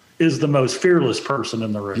room is the most fearless person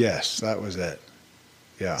in the room? Yes, that was it.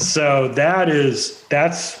 Yeah. So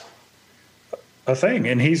that's a thing.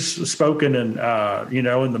 And he's spoken in,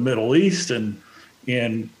 in the Middle East and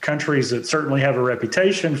in countries that certainly have a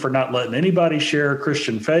reputation for not letting anybody share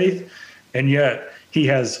Christian faith. And yet he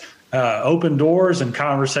has open doors and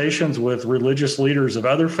conversations with religious leaders of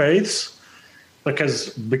other faiths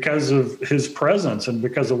because of his presence and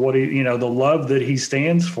because of what he, the love that he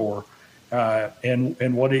stands for,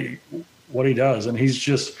 and what he does. And he's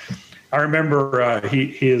just, I remember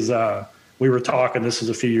we were talking, this is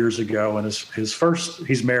a few years ago, and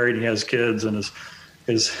he's married, he has kids, and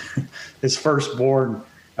his firstborn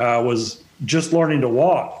was just learning to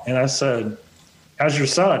walk. And I said, how's your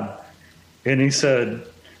son? And he said,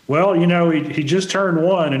 well, he just turned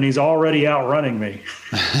 1 and he's already outrunning me.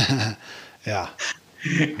 Yeah.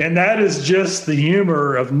 And that is just the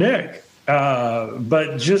humor of Nick,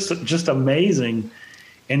 but just amazing.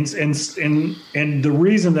 And the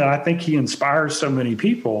reason that I think he inspires so many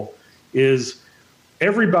people is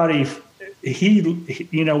everybody,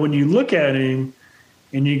 when you look at him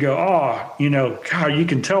and you go, God, you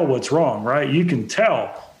can tell what's wrong, right? You can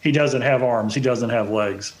tell he doesn't have arms, he doesn't have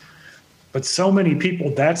legs. But so many people,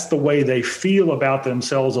 that's the way they feel about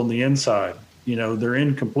themselves on the inside. They're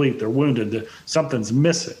incomplete, they're wounded, something's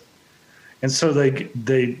missing. And so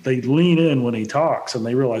they lean in when he talks and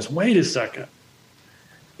they realize, wait a second,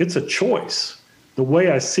 it's a choice. the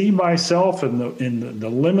way I see myself and the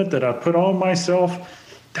limit that I put on myself,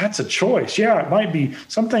 that's a choice. Yeah, it might be,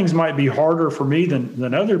 some things might be harder for me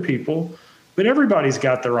than other people, but everybody's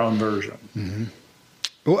got their own version. Mm-hmm.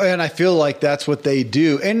 Well, and I feel like that's what they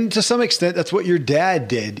do. And to some extent, that's what your dad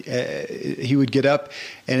did. He would get up,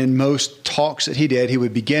 and in most talks that he did, he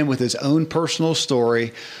would begin with his own personal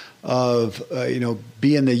story of,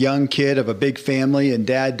 being the young kid of a big family, and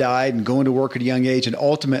dad died, and going to work at a young age, and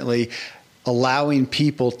ultimately allowing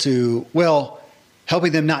people to,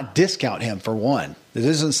 helping them not discount him, for one. This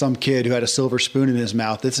isn't some kid who had a silver spoon in his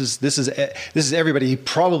mouth. This is everybody. He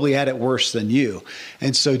probably had it worse than you.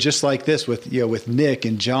 And so just like this with Nick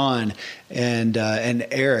and John and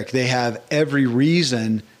Eric, they have every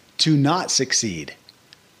reason to not succeed,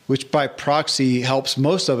 which by proxy helps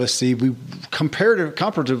most of us see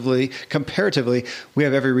comparatively, we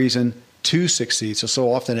have every reason to succeed.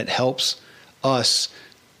 So often it helps us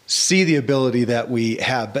see the ability that we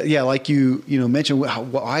have. But yeah, like you mentioned,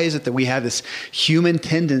 why is it that we have this human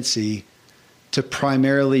tendency to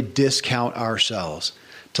primarily discount ourselves,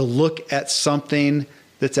 to look at something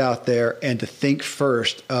that's out there and to think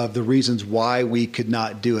first of the reasons why we could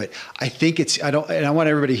not do it? I think and I want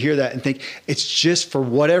everybody to hear that and think it's just for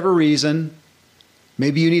whatever reason.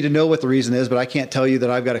 Maybe you need to know what the reason is, but I can't tell you that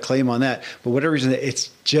I've got a claim on that. But whatever reason, it's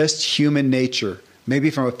just human nature.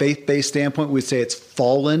 Maybe from a faith-based standpoint, we'd say it's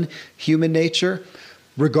fallen human nature.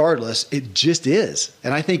 Regardless, it just is.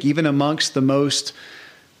 And I think even amongst the most,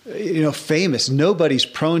 famous, nobody's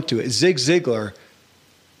prone to it. Zig Ziglar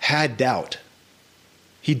had doubt.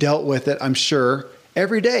 He dealt with it, I'm sure,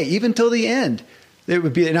 every day, even till the end.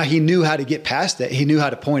 Now he knew how to get past it. He knew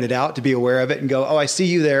how to point it out, to be aware of it and go, I see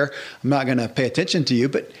you there. I'm not going to pay attention to you.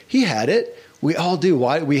 But he had it. We all do.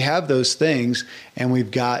 Why? We have those things, and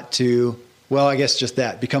we've got to, I guess just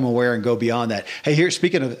that, become aware and go beyond that. Hey, here,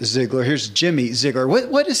 speaking of Ziglar, here's Jimmy Ziglar.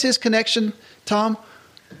 What is his connection, Tom?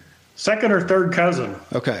 Second or third cousin.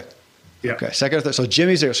 Okay. Yeah. Okay. Second or third. So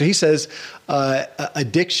Jimmy Ziglar. So he says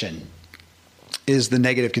addiction is the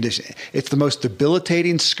negative condition. It's the most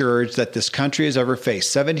debilitating scourge that this country has ever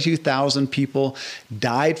faced. 72,000 people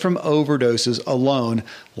died from overdoses alone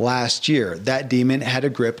last year. That demon had a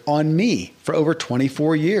grip on me for over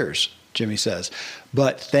 24 years, Jimmy says.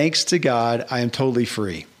 But thanks to God, I am totally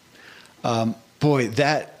free.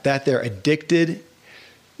 That they're addicted.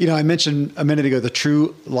 I mentioned a minute ago the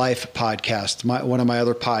True Life podcast. One of my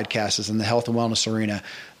other podcasts is in the health and wellness arena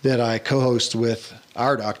that I co-host with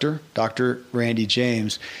our doctor, Dr. Randy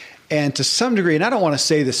James. And to some degree, and I don't want to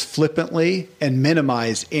say this flippantly and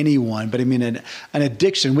minimize anyone, but I mean, an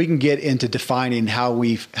addiction, we can get into defining how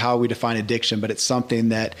we define addiction, but it's something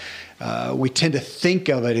that we tend to think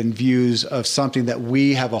of it in views of something that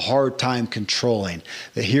we have a hard time controlling.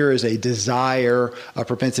 That here is a desire, a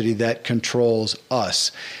propensity that controls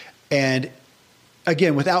us. And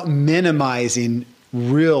again, without minimizing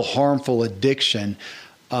real harmful addiction,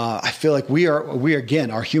 I feel like we again,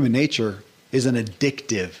 our human nature is an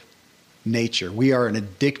addictive nature. We are an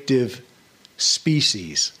addictive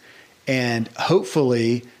species. And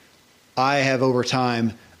hopefully I have over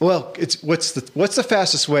time, what's the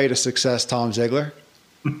fastest way to success, Tom Ziglar?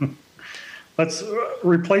 Let's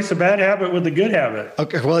replace a bad habit with a good habit.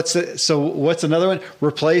 Okay. So what's another one?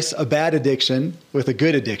 Replace a bad addiction with a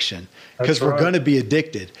good addiction, because we're going to be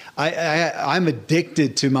addicted. I'm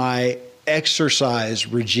addicted to my exercise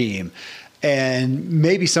regime. And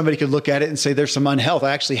maybe somebody could look at it and say there's some unhealth.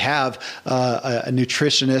 I actually have a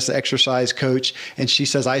nutritionist, exercise coach, and she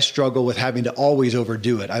says I struggle with having to always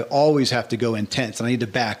overdo it. I always have to go intense, and I need to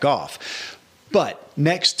back off. But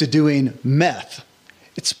next to doing meth,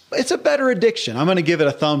 it's a better addiction. I'm going to give it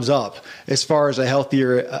a thumbs up as far as a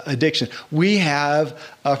healthier addiction. We have,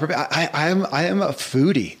 I am a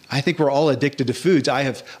foodie. I think we're all addicted to foods. I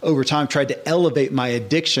have over time tried to elevate my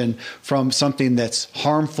addiction from something that's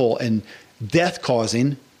harmful and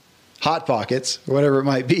death-causing, Hot Pockets, or whatever it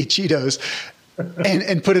might be, Cheetos,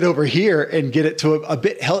 and put it over here and get it to a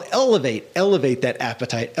bit, elevate that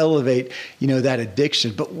appetite, elevate, that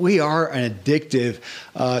addiction. But we are an addictive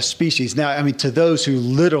species. Now, I mean, to those who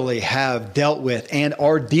literally have dealt with and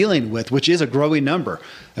are dealing with, which is a growing number.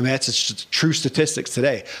 I mean, that's just true statistics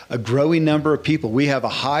today. A growing number of people. We have the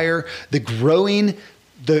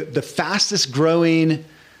fastest growing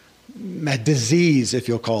disease, if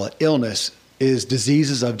you'll call it, illness, is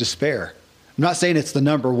diseases of despair. I'm not saying it's the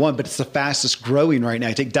number one, but it's the fastest growing right now.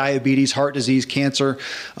 You take diabetes, heart disease, cancer,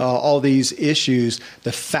 all these issues.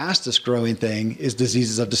 The fastest growing thing is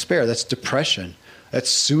diseases of despair. That's depression. That's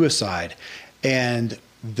suicide. And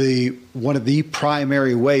one of the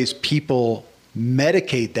primary ways people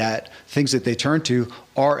medicate that, things that they turn to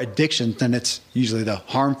are addictions, then it's usually the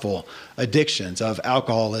harmful addictions of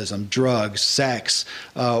alcoholism, drugs, sex,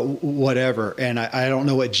 whatever. And I don't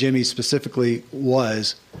know what Jimmy specifically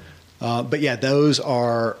was, but yeah, those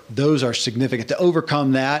are significant. To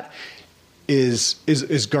overcome that is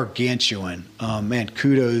gargantuan. Man,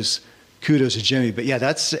 kudos to Jimmy. But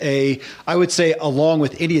yeah, I would say along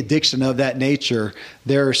with any addiction of that nature,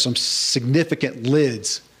 there are some significant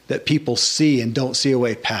lids that people see and don't see a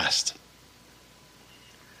way past.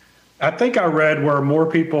 I think I read where more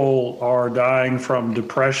people are dying from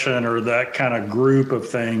depression or that kind of group of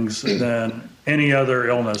things than any other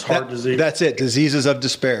illness, heart disease. That's it. Diseases of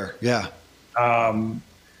despair. Yeah. And,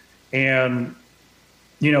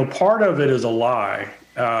 part of it is a lie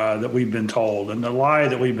that we've been told. And the lie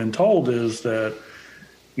that we've been told is that,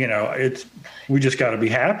 we just got to be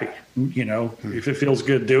happy. If it feels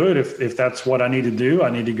good, do it. If that's what I need to do, I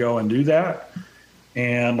need to go and do that.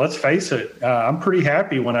 And let's face it, I'm pretty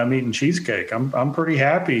happy when I'm eating cheesecake. I'm pretty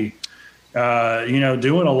happy,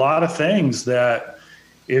 doing a lot of things that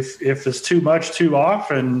if it's too much too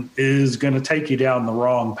often is going to take you down the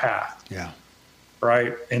wrong path. Yeah.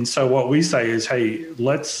 Right. And so what we say is, hey,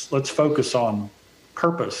 let's focus on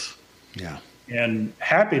purpose. Yeah. And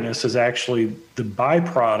happiness is actually the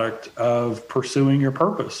byproduct of pursuing your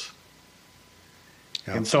purpose.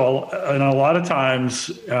 Yep. And so, and a lot of times,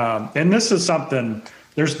 and this is something,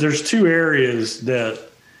 there's two areas that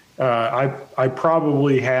I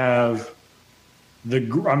probably have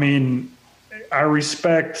I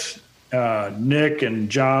respect Nick and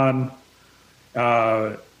John.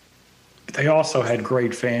 They also had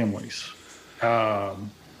great families. And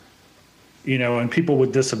people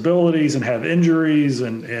with disabilities and have injuries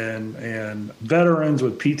and veterans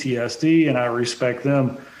with PTSD, and I respect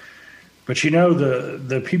them. But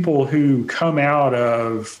the people who come out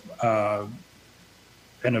of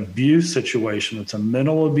an abuse situation, it's a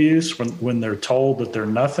mental abuse when they're told that they're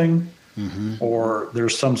nothing, mm-hmm. or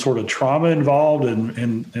there's some sort of trauma involved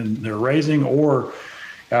in their raising, or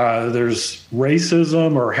there's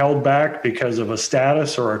racism or held back because of a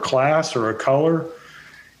status or a class or a color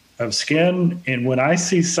of skin. And when I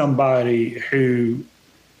see somebody who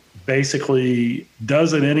basically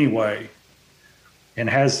does it anyway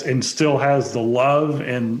and still has the love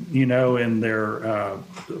and, and their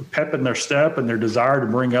pep in their step and their desire to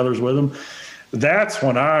bring others with them, that's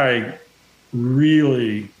when I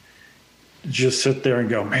really just sit there and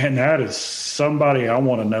go, man, that is somebody I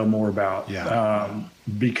want to know more about. Yeah.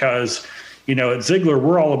 Because at Ziglar,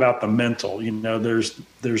 we're all about the mental.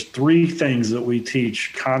 There's three things that we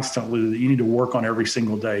teach constantly that you need to work on every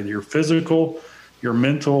single day: your physical, your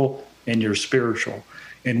mental, and your spiritual.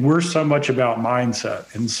 And we're so much about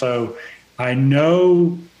mindset. And so I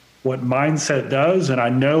know what mindset does, and I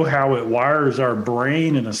know how it wires our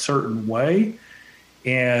brain in a certain way.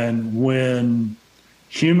 And when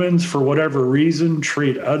humans, for whatever reason,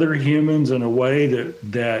 treat other humans in a way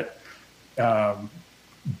that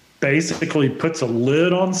basically puts a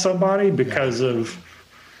lid on somebody because of,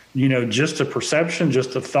 just a perception,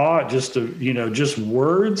 just a thought, just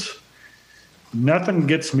words. Nothing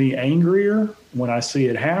gets me angrier when I see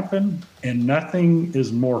it happen, and nothing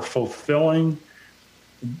is more fulfilling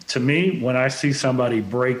to me when I see somebody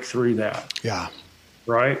break through that. Yeah.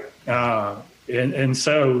 Right. And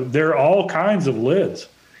so there are all kinds of lids,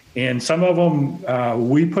 and some of them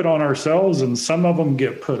we put on ourselves, and some of them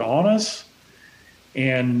get put on us.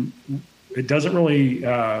 And it doesn't really,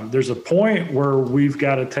 there's a point where we've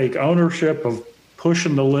got to take ownership of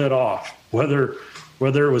pushing the lid off, whether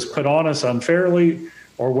it was put on us unfairly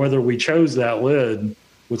or whether we chose that lid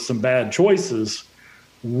with some bad choices.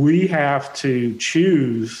 We have to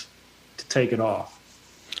choose to take it off.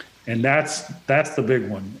 And that's the big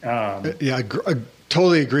one. I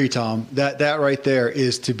totally agree, Tom. That right there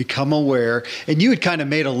is to become aware. And you had kind of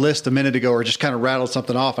made a list a minute ago, or just kind of rattled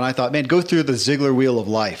something off. And I thought, man, go through the Ziglar Wheel of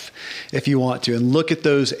Life if you want to, and look at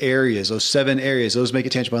those areas, those 7 areas, those make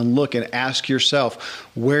it tangible, and look and ask yourself,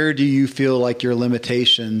 where do you feel like your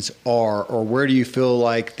limitations are, or where do you feel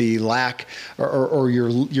like the lack or your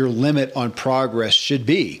limit on progress should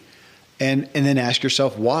be? And then ask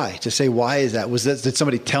yourself why, to say, why is that? Did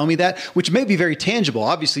somebody tell me that? Which may be very tangible.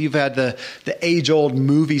 Obviously, you've had the age-old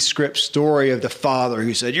movie script story of the father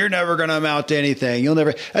who said, you're never going to amount to anything.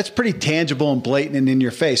 That's pretty tangible and blatant and in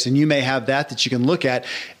your face. And you may have that you can look at,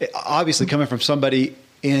 obviously coming from somebody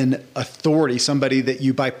in authority, somebody that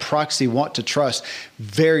you by proxy want to trust,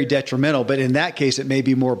 very detrimental. But in that case, it may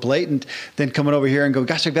be more blatant than coming over here and go,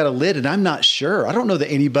 gosh, I've got a lid and I'm not sure. I don't know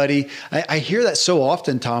that anybody, I hear that so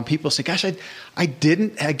often, Tom. People say, gosh, I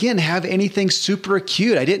didn't, again, have anything super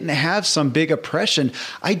acute. I didn't have some big oppression.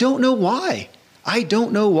 I don't know why. I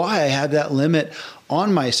don't know why I had that limit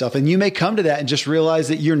on myself. And you may come to that and just realize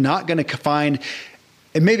that you're not going to find.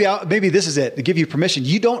 And maybe this is it, to give you permission.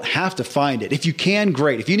 You don't have to find it. If you can,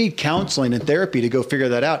 great. If you need counseling and therapy to go figure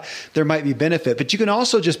that out, there might be benefit. But you can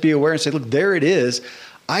also just be aware and say, look, there it is.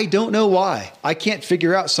 I don't know why. I can't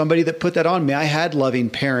figure out somebody that put that on me. I had loving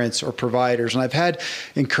parents or providers, and I've had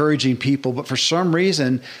encouraging people. But for some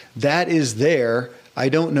reason, that is there. I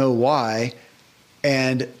don't know why.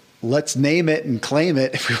 And let's name it and claim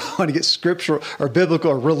it. If we want to get scriptural or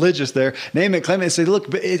biblical or religious there, name it, claim it, and say,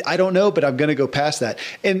 look, I don't know, but I'm going to go past that.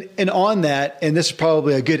 And on that, and this is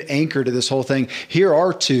probably a good anchor to this whole thing, here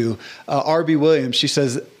are two. R.B. Williams, she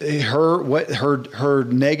says her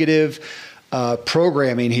negative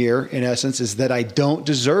programming here, in essence, is that I don't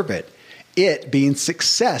deserve it. It being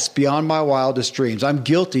success beyond my wildest dreams. I'm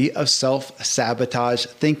guilty of self-sabotage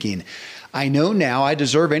thinking. I know now I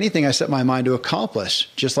deserve anything I set my mind to accomplish.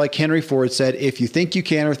 Just like Henry Ford said, if you think you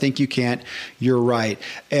can or think you can't, you're right.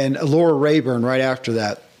 And Laura Rayburn, right after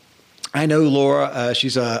that. I know Laura,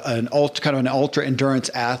 she's an ultra endurance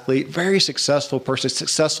athlete, very successful person,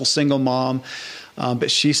 successful single mom. But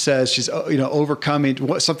she says she's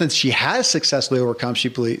overcoming something she has successfully overcome, she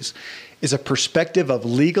believes, is a perspective of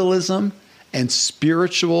legalism and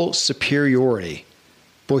spiritual superiority.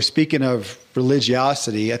 Boy, speaking of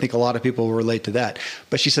religiosity, I think a lot of people will relate to that.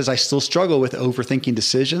 But she says, I still struggle with overthinking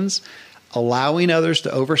decisions, allowing others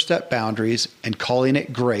to overstep boundaries and calling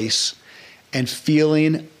it grace, and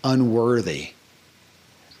feeling unworthy.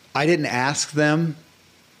 I didn't ask them,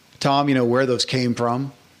 Tom, where those came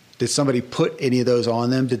from. Did somebody put any of those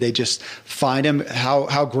on them? Did they just find them?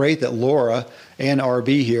 How great that Laura and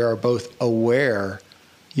RB here are both aware,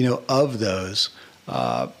 of those.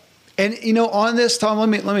 And, on this, Tom,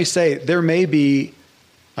 let me say, there may be,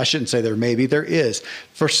 I shouldn't say there may be, there is.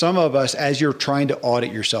 For some of us, as you're trying to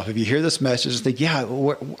audit yourself, if you hear this message and think, yeah,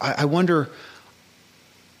 I wonder,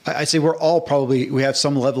 I say we have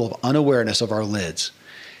some level of unawareness of our lids.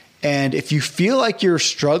 And if you feel like you're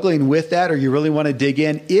struggling with that or you really want to dig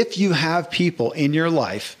in, if you have people in your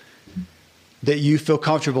life that you feel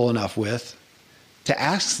comfortable enough with, to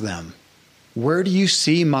ask them, where do you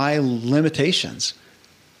see my limitations?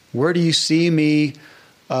 Where do you see me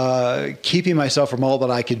keeping myself from all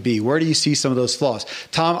that I could be? Where do you see some of those flaws?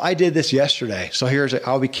 Tom, I did this yesterday. So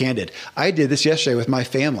I'll be candid. I did this yesterday with my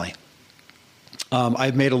family.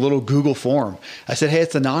 I made a little Google form. I said, hey,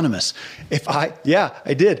 it's anonymous. I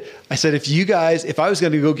did. I said, if I was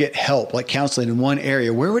going to go get help, like counseling in one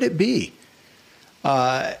area, where would it be?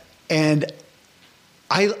 And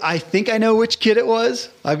I think I know which kid it was.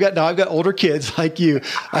 I've got older kids like you.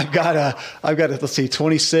 I've got let's see,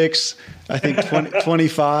 26, I think 20,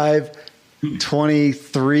 25,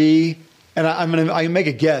 23. And I make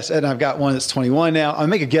a guess. And I've got one that's 21 now. I'll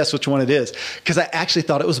make a guess which one it is. Because I actually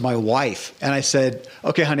thought it was my wife. And I said,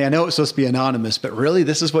 okay, honey, I know it's supposed to be anonymous, but really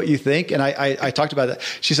this is what you think? And I talked about that.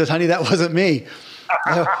 She says, honey, that wasn't me.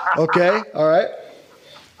 Okay. All right.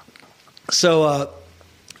 So,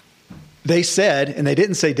 they said, and they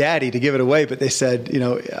didn't say daddy to give it away, but they said,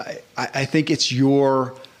 I think it's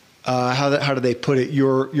your, how do they put it?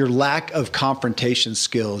 Your lack of confrontation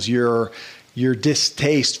skills, your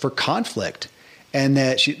distaste for conflict. And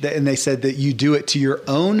and they said that you do it to your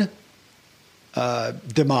own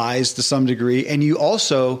demise to some degree. And you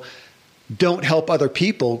also don't help other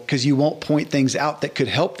people because you won't point things out that could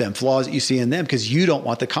help them, flaws that you see in them, because you don't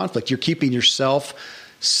want the conflict. You're keeping yourself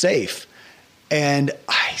safe. And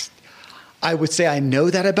I would say I know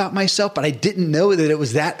that about myself, but I didn't know that it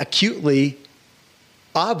was that acutely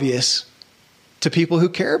obvious to people who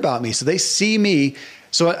care about me. So they see me.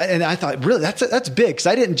 And I thought, really, that's big. Because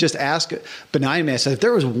I didn't just ask benignly. I said, if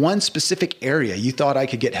there was one specific area you thought I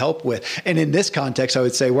could get help with, and in this context, I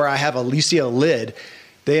would say where you see a lid,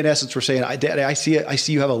 they in essence were saying, Daddy, I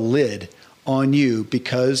see you have a lid on you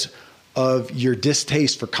because of your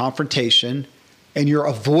distaste for confrontation and your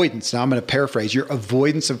avoidance. Now I'm going to paraphrase, your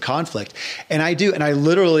avoidance of conflict. And I do. And I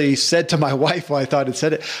literally said to my wife, when I thought I'd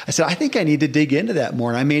said it, I said, I think I need to dig into that more.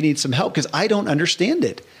 And I may need some help because I don't understand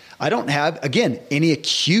it. I don't have, again, any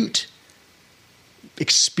acute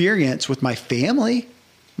experience with my family,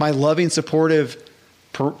 my loving, supportive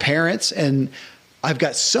parents. And I've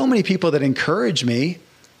got so many people that encourage me.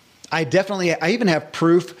 I even have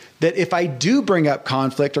proof that if I do bring up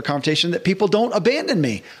conflict or confrontation, that people don't abandon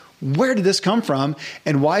me. where did this come from?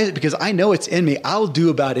 And why is it? Because I know it's in me. I'll do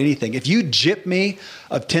about anything. If you gyp me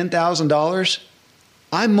of $10,000,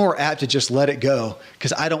 I'm more apt to just let it go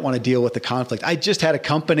because I don't want to deal with the conflict. I just had a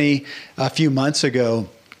company a few months ago,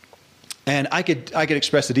 and I could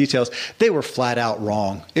express the details. They were flat out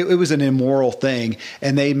wrong. It was an immoral thing,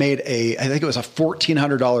 and they made I think it was a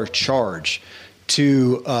 $1,400 charge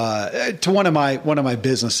to one of my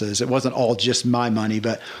businesses. It wasn't all just my money,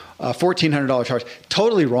 but $1,400 charge.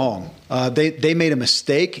 Totally wrong. They made a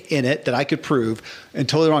mistake in it that I could prove, and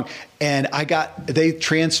totally wrong. And they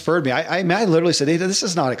transferred me. I literally said, hey, this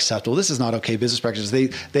is not acceptable. This is not okay business practices.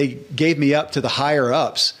 They gave me up to the higher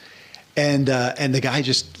ups. And the guy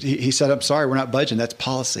he said, I'm sorry, we're not budging. That's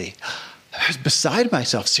policy. I was beside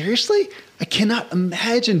myself. Seriously? I cannot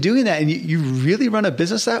imagine doing that. And you really run a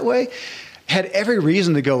business that way? Had every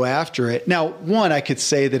reason to go after it. Now, one, I could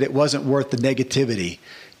say that it wasn't worth the negativity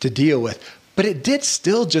to deal with, but it did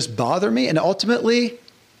still just bother me. And ultimately,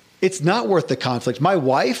 it's not worth the conflict. My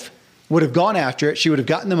wife would have gone after it. She would have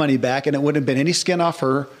gotten the money back, and it wouldn't have been any skin off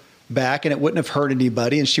her back, and it wouldn't have hurt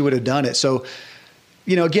anybody, and she would have done it. So,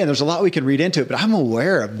 again, there's a lot we can read into it, but I'm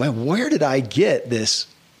aware of, where did I get this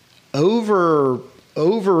over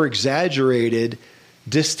exaggerated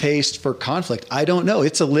distaste for conflict? I don't know.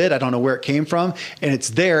 It's a lid. I don't know where it came from, and it's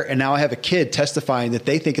there. And now I have a kid testifying that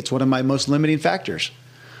they think it's one of my most limiting factors.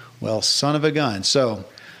 Well, son of a gun. So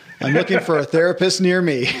I'm looking for a therapist near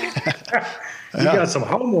me. You got some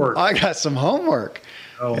homework. I got some homework.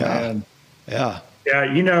 Oh, man. Yeah.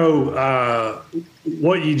 Yeah.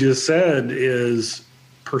 What you just said is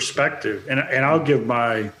perspective. And I'll give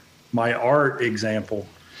my art example.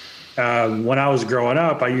 When I was growing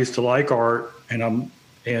up, I used to like art,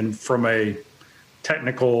 and from a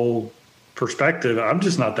technical perspective, I'm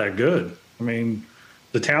just not that good. I mean,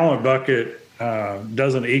 the talent bucket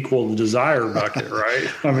doesn't equal the desire bucket, right?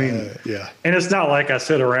 I mean, yeah. And it's not like I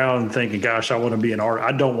sit around thinking, gosh, I want to be an artist.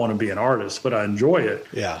 I don't want to be an artist, but I enjoy it.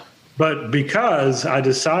 Yeah. But because I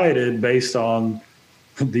decided, based on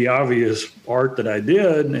the obvious art that I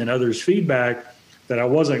did and others' feedback, that I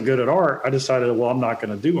wasn't good at art, I decided, well, I'm not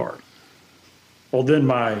going to do art. Well, then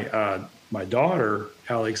my daughter,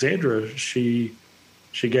 Alexandra, she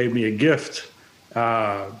gave me a gift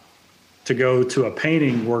to go to a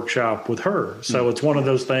painting workshop with her. So it's one of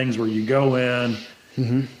those things where you go in,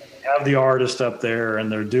 have the artist up there,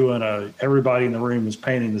 and they're doing everybody in the room is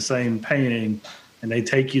painting the same painting, and they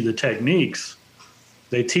take you the techniques.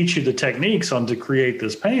 They teach you the techniques on to create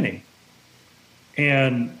this painting.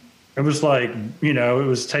 And it was like, it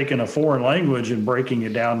was taking a foreign language and breaking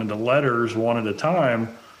it down into letters one at a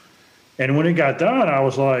time. And when it got done, I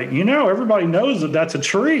was like, everybody knows that that's a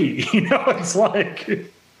tree.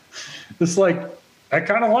 It's like, I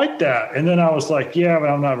kind of like that. And then I was like, yeah, but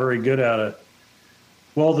I'm not very good at it.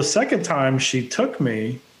 Well, the second time she took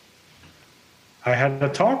me, I had a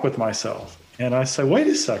talk with myself. And I said, wait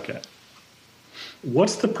a second.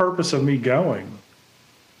 What's the purpose of me going?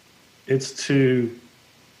 It's to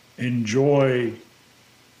enjoy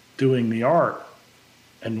doing the art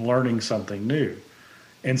and learning something new.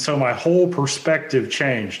 And so my whole perspective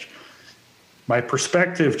changed. My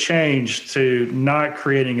perspective changed to not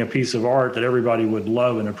creating a piece of art that everybody would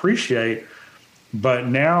love and appreciate. But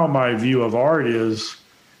now my view of art is,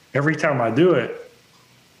 every time I do it,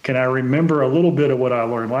 can I remember a little bit of what I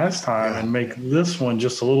learned last time and make this one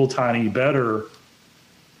just a little tiny better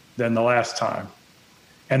than the last time?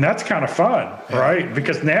 And that's kind of fun, right?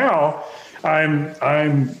 Because now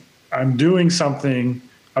I'm doing something,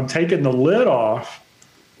 I'm taking the lid off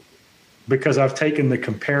because I've taken the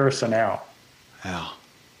comparison out. Yeah.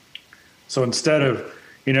 So instead of,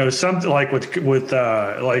 something like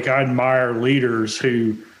like I admire leaders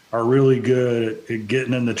who are really good at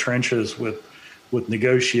getting in the trenches with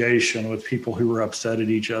negotiation, with people who are upset at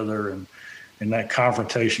each other and that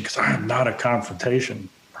confrontation, because I am not a confrontation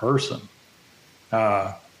person.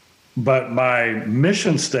 But my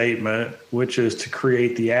mission statement, which is to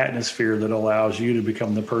create the atmosphere that allows you to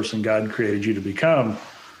become the person God created you to become,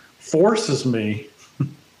 forces me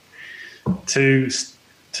to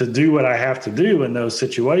do what I have to do in those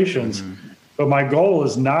situations. Mm-hmm. But my goal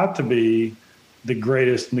is not to be the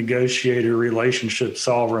greatest negotiator, relationship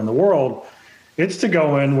solver in the world. It's to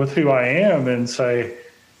go in with who I am and say,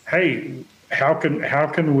 hey, how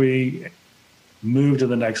can we move to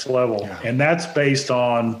the next level? Yeah. And that's based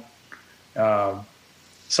on,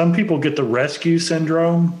 some people get the rescue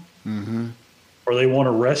syndrome, or they want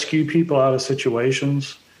to rescue people out of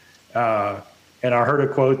situations. And I heard a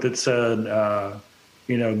quote that said,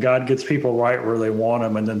 God gets people right where they want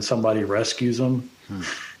them, and then somebody rescues them.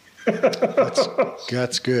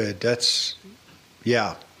 That's good.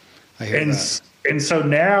 Yeah. I hear that. And so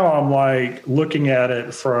now I'm like looking at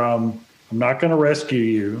it from, I'm not going to rescue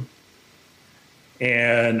you,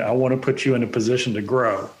 and I want to put you in a position to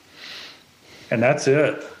grow. And that's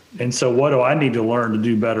it. And so what do I need to learn to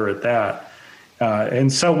do better at that?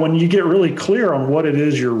 And so when you get really clear on what it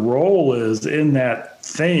is your role is in that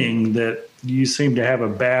thing that you seem to have a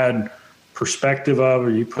bad perspective of, or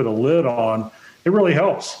you put a lid on, it really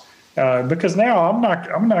helps. Because now I'm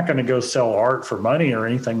not going to go sell art for money or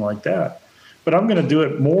anything like that, but I'm going to do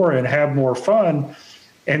it more and have more fun.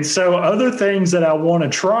 And so other things that I want to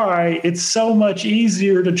try, it's so much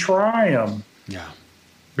easier to try them. Yeah.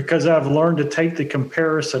 Because I've learned to take the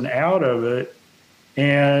comparison out of it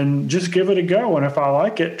and just give it a go. And if I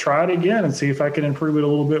like it, try it again and see if I can improve it a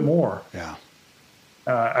little bit more. Yeah.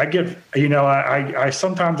 I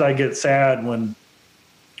sometimes I get sad when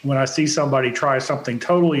I see somebody try something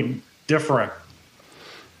totally different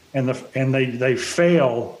and they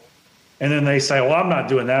fail, and then they say, well, I'm not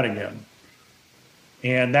doing that again.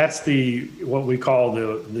 And that's what we call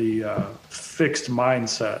the fixed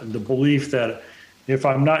mindset, the belief that if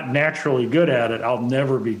I'm not naturally good at it, I'll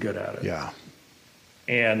never be good at it. Yeah.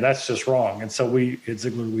 And that's just wrong. And so at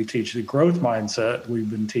Ziglar, we teach the growth mindset. We've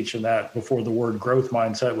been teaching that before the word growth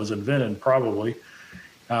mindset was invented, probably.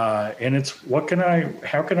 And it's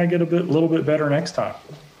how can I get a little bit better next time?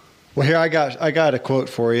 Well, here I got a quote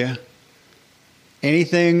for you.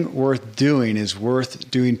 Anything worth doing is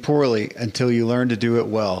worth doing poorly until you learn to do it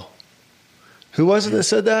well. Who was it that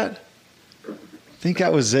said that? I think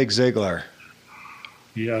that was Zig Ziglar.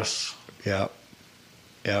 Yes. Yep.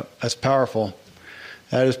 That's powerful.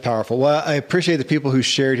 That is powerful. Well, I appreciate the people who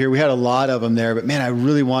shared here. We had a lot of them there, but man, I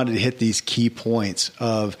really wanted to hit these key points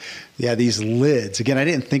of, these lids. Again, I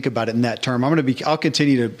didn't think about it in that term. I'll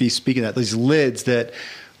continue to be speaking that these lids that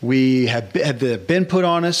we have been put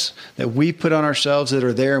on us, that we put on ourselves, that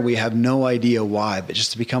are there and we have no idea why, but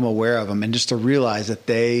just to become aware of them and just to realize that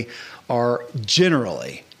they are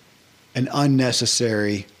generally an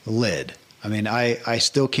unnecessary lid. I mean, I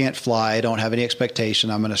still can't fly. I don't have any expectation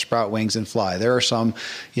I'm going to sprout wings and fly. There are some,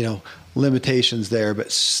 limitations there, but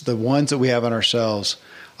the ones that we have on ourselves,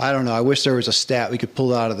 I don't know. I wish there was a stat we could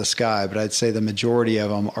pull out of the sky, but I'd say the majority of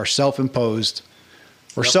them are self-imposed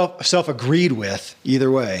or self-agreed with, either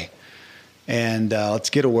way. And let's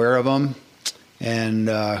get aware of them and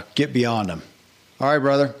get beyond them. All right,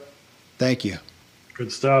 brother. Thank you.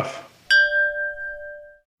 Good stuff.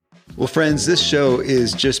 Well, friends, this show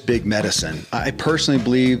is just big medicine. I personally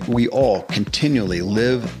believe we all continually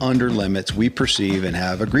live under limits we perceive and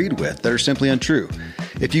have agreed with that are simply untrue.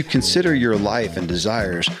 If you consider your life and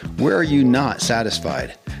desires, where are you not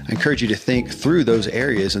satisfied? I encourage you to think through those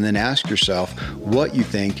areas and then ask yourself what you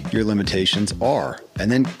think your limitations are.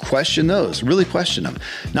 And then question those, really question them.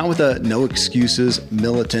 Not with a no excuses,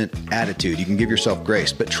 militant attitude. You can give yourself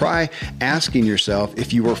grace, but try asking yourself,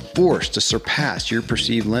 if you were forced to surpass your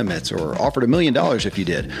perceived limits or offered $1 million if you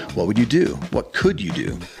did, what would you do? What could you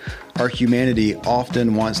do? Our humanity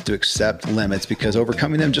often wants to accept limits because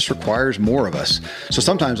overcoming them just requires more of us. So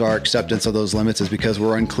sometimes our acceptance of those limits is because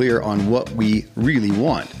we're unclear on what we really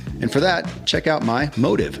want. And for that, check out my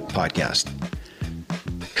Motive podcast.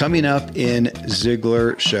 Coming up in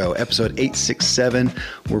Ziglar Show, episode 867,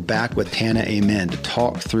 we're back with Tana Amen to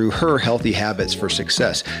talk through her healthy habits for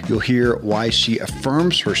success. You'll hear why she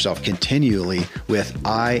affirms herself continually with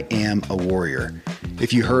I am a warrior.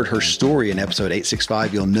 If you heard her story in episode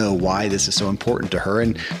 865, you'll know why this is so important to her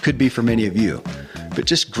and could be for many of you. But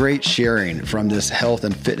just great sharing from this health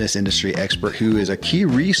and fitness industry expert who is a key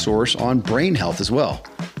resource on brain health as well.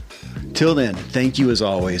 Till then, thank you as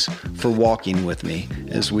always for walking with me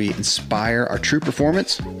as we inspire our true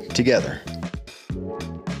performance together.